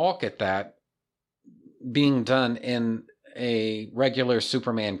definitely balk at that being done in a regular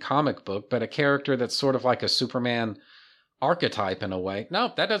Superman comic book, but a character that's sort of like a Superman archetype in a way.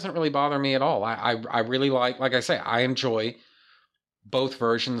 No, that doesn't really bother me at all. I really like I say, I enjoy both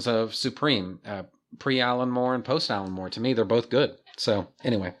versions of Supreme, pre-Alan Moore and post-Alan Moore. To me, they're both good. So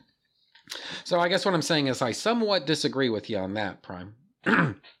anyway, so I guess what I'm saying is I somewhat disagree with you on that, Prime.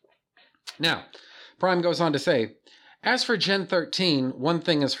 Now, Prime goes on to say, as for Gen 13, one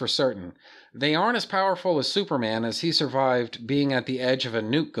thing is for certain. They aren't as powerful as Superman, as he survived being at the edge of a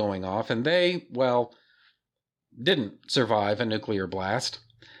nuke going off, and they, well, didn't survive a nuclear blast.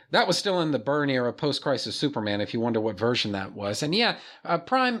 That was still in the Byrne era post-crisis Superman, if you wonder what version that was. And yeah,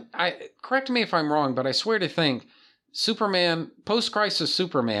 Prime, correct me if I'm wrong, but I swear to think Superman, post-crisis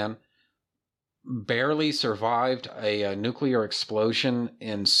Superman, barely survived a nuclear explosion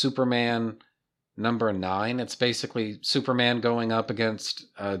in Superman number 9. It's basically Superman going up against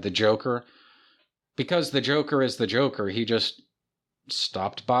the Joker. Because the Joker is the Joker, he just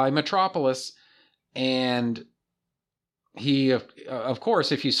stopped by Metropolis, and he, of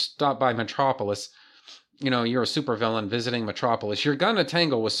course, if you stop by Metropolis, you know, you're a supervillain visiting Metropolis, you're gonna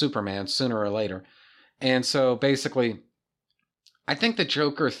tangle with Superman sooner or later. And so basically, I think the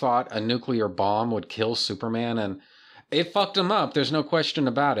Joker thought a nuclear bomb would kill Superman, and it fucked him up, there's no question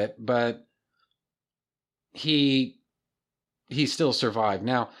about it, but he still survived.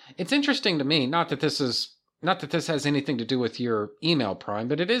 Now, it's interesting to me, not that this has anything to do with your email, Prime,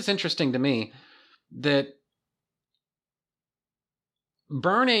 but it is interesting to me that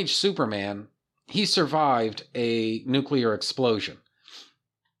Byrne Age Superman, he survived a nuclear explosion.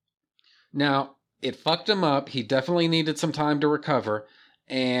 Now, it fucked him up. He definitely needed some time to recover,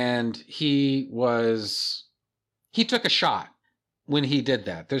 and he took a shot when he did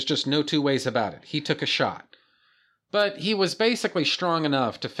that. There's just no two ways about it. He took a shot. But he was basically strong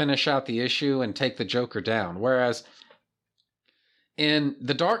enough to finish out the issue and take the Joker down. Whereas in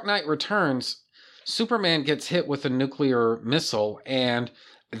The Dark Knight Returns, Superman gets hit with a nuclear missile, and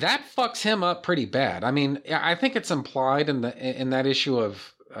that fucks him up pretty bad. I mean, I think it's implied in that issue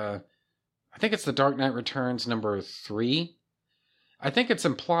of, I think it's The Dark Knight Returns number 3. I think it's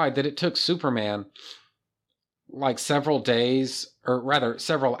implied that it took Superman like several days, or rather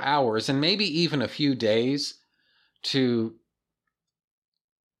several hours, and maybe even a few days to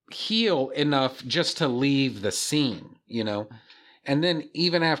heal enough just to leave the scene, you know? And then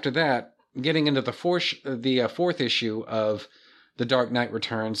even after that, getting into the fourth issue of The Dark Knight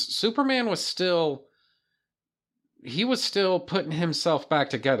Returns, Superman was still putting himself back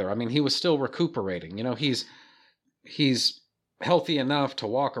together. I mean, he was still recuperating. You know, he's healthy enough to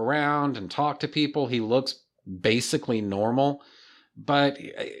walk around and talk to people. He looks basically normal, but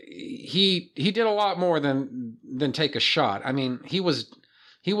he did a lot more than take a shot. I mean, he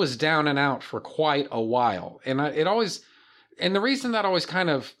was down and out for quite a while. And and the reason that always kind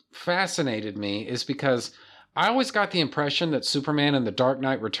of fascinated me is because I always got the impression that Superman in The Dark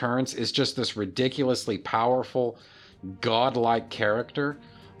Knight Returns is just this ridiculously powerful, godlike character,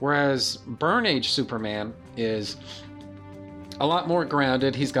 whereas Byrne Age Superman is a lot more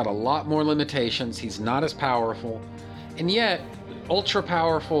grounded. He's got a lot more limitations. He's not as powerful. And yet, ultra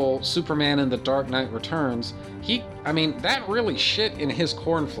powerful Superman in The Dark Knight Returns, that really shit in his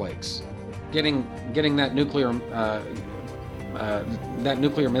cornflakes, getting that nuclear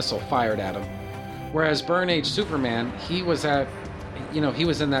missile fired at him. Whereas Byrne Age Superman, he was in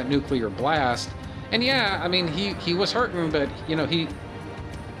that nuclear blast, and yeah, I mean, he was hurting, but you know, he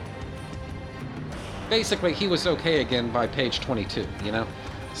was okay again by page 22, you know?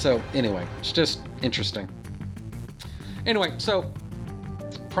 So anyway, it's just interesting. Anyway, so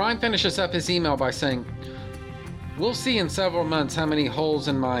Prime finishes up his email by saying, we'll see in several months how many holes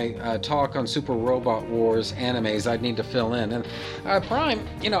in my talk on Super Robot Wars animes I'd need to fill in. And Prime,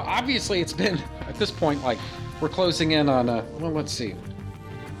 you know, obviously it's been, at this point, like, we're closing in on, let's see,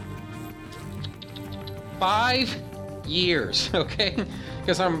 5 years, okay?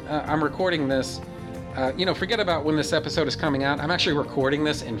 Because I'm recording this, forget about when this episode is coming out. I'm actually recording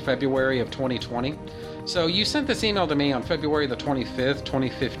this in February of 2020. So you sent this email to me on February the 25th,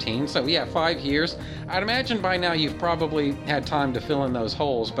 2015. So yeah, 5 years. I'd imagine by now you've probably had time to fill in those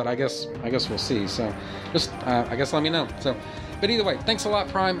holes, but I guess we'll see. So just, I guess let me know. So, but either way, thanks a lot,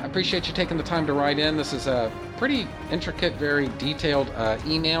 Prime. I appreciate you taking the time to write in. This is a pretty intricate, very detailed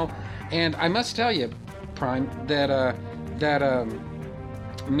email. And I must tell you, Prime, that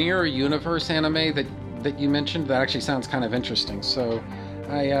Mirror Universe anime that you mentioned, that actually sounds kind of interesting. So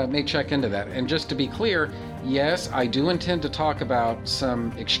I may check into that. And just to be clear, yes, I do intend to talk about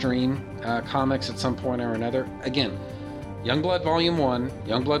some extreme comics at some point or another. Again, Youngblood Volume 1,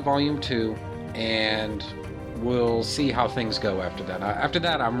 Youngblood Volume 2, and we'll see how things go after that. After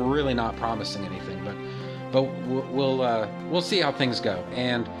that, I'm really not promising anything, but we'll see how things go.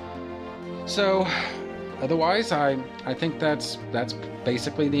 And so otherwise, I think that's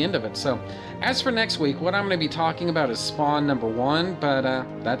basically the end of it. So, as for next week, what I'm going to be talking about is Spawn number 1, but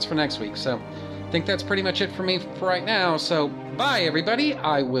that's for next week. So, I think that's pretty much it for me for right now. So, bye everybody.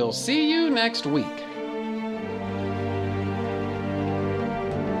 I will see you next week.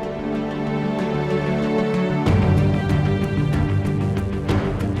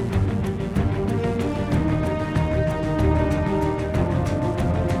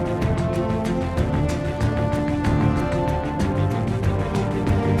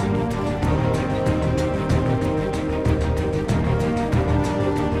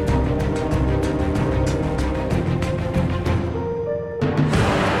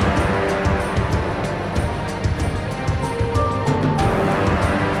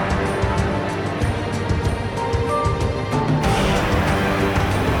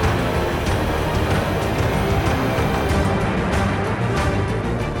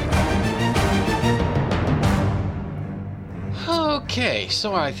 Okay,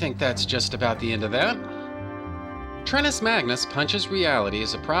 so I think that's just about the end of that. Trennis Magnus Punches Reality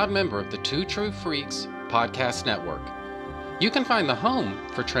is a proud member of the Two True Freaks podcast network. You can find the home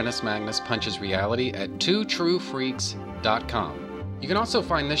for Trennis Magnus Punches Reality at twotruefreaks.com. You can also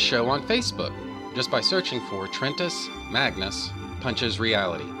find this show on Facebook just by searching for Trentis Magnus Punches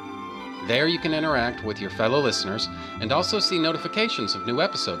Reality. There you can interact with your fellow listeners and also see notifications of new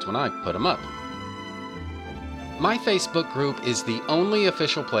episodes when I put them up. My Facebook group is the only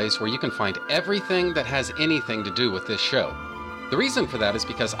official place where you can find everything that has anything to do with this show. The reason for that is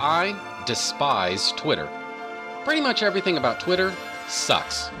because I despise Twitter. Pretty much everything about Twitter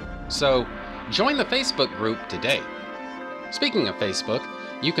sucks. So, join the Facebook group today. Speaking of Facebook,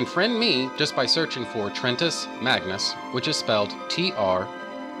 you can friend me just by searching for Trentis Magnus, which is spelled TRENTUS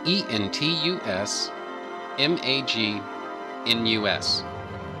MAGNUS.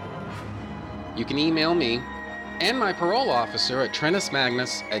 You can email me and my parole officer at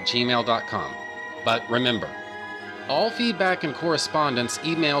trentismagnus@gmail.com. But remember, all feedback and correspondence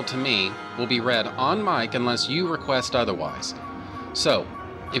emailed to me will be read on mic unless you request otherwise. So,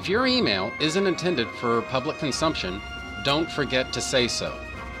 if your email isn't intended for public consumption, don't forget to say so.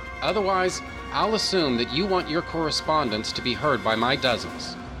 Otherwise, I'll assume that you want your correspondence to be heard by my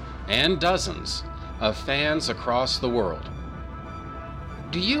dozens and dozens of fans across the world.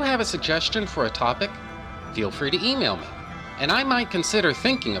 Do you have a suggestion for a topic? Feel free to email me, and I might consider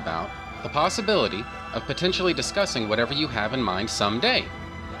thinking about the possibility of potentially discussing whatever you have in mind someday.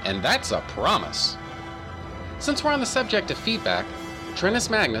 And that's a promise. Since we're on the subject of feedback, Trentis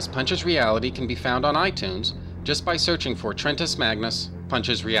Magnus Punches Reality can be found on iTunes just by searching for Trentis Magnus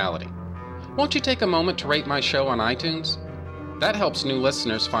Punches Reality. Won't you take a moment to rate my show on iTunes? That helps new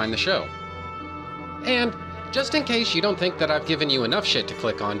listeners find the show. And just in case you don't think that I've given you enough shit to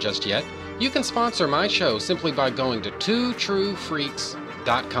click on just yet, you can sponsor my show simply by going to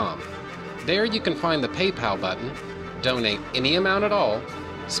twotruefreaks.com. There you can find the PayPal button, donate any amount at all,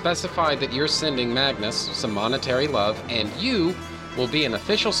 specify that you're sending Magnus some monetary love, and you will be an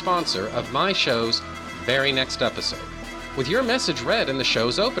official sponsor of my show's very next episode, with your message read in the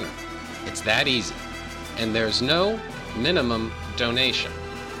show's opener. It's that easy, and there's no minimum donation.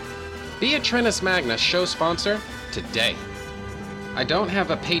 Be a Trentis Magnus show sponsor today. I don't have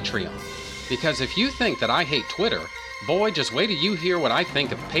a Patreon, because if you think that I hate Twitter, boy, just wait till you hear what I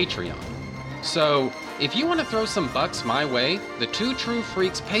think of Patreon. So, if you want to throw some bucks my way, the Two True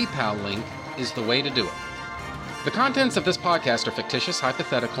Freaks PayPal link is the way to do it. The contents of this podcast are fictitious,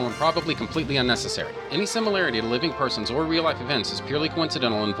 hypothetical, and probably completely unnecessary. Any similarity to living persons or real-life events is purely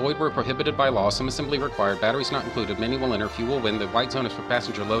coincidental and void where prohibited by law. Some assembly required, batteries not included, many will enter, few will win. The white zone is for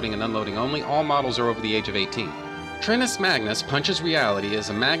passenger loading and unloading only. All models are over the age of 18. Trentis Magnus Punches Reality is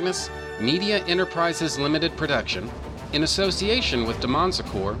a Magnus Media Enterprises Limited production in association with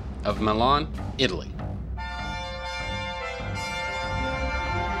Demonzacor of Milan, Italy.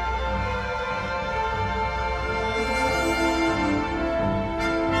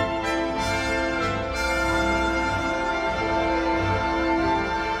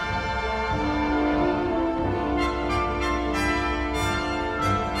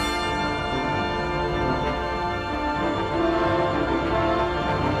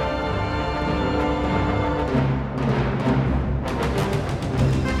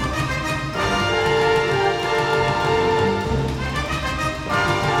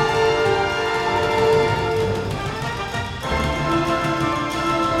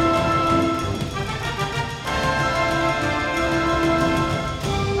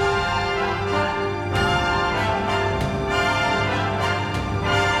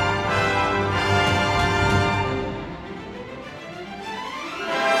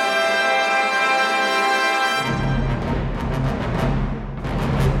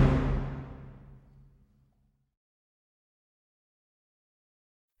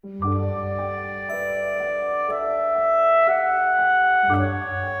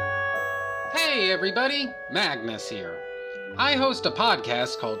 everybody, Magnus here. I host a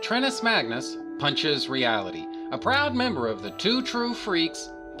podcast called Trennis Magnus Punches Reality, a proud member of the Two True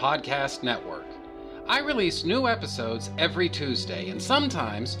Freaks podcast network. I release new episodes every Tuesday, and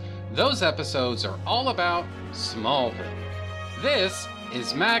sometimes those episodes are all about Smallville. This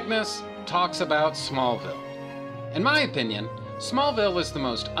is Magnus Talks About Smallville. In my opinion, Smallville is the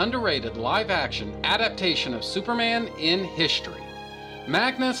most underrated live-action adaptation of Superman in history.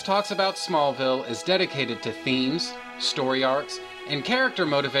 Magnus Talks About Smallville is dedicated to themes, story arcs, and character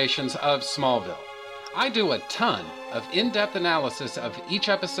motivations of Smallville. I do a ton of in-depth analysis of each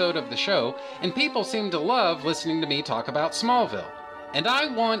episode of the show, and people seem to love listening to me talk about Smallville. And I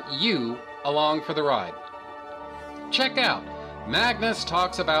want you along for the ride. Check out Magnus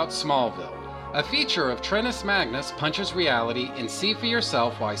Talks About Smallville, a feature of Trennis Magnus Punches Reality, and see for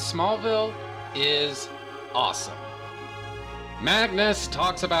yourself why Smallville is awesome. Magnus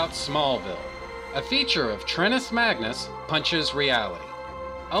Talks About Smallville, a feature of Trennis Magnus Punches Reality,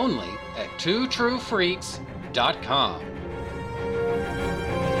 only at twotruefreaks.com.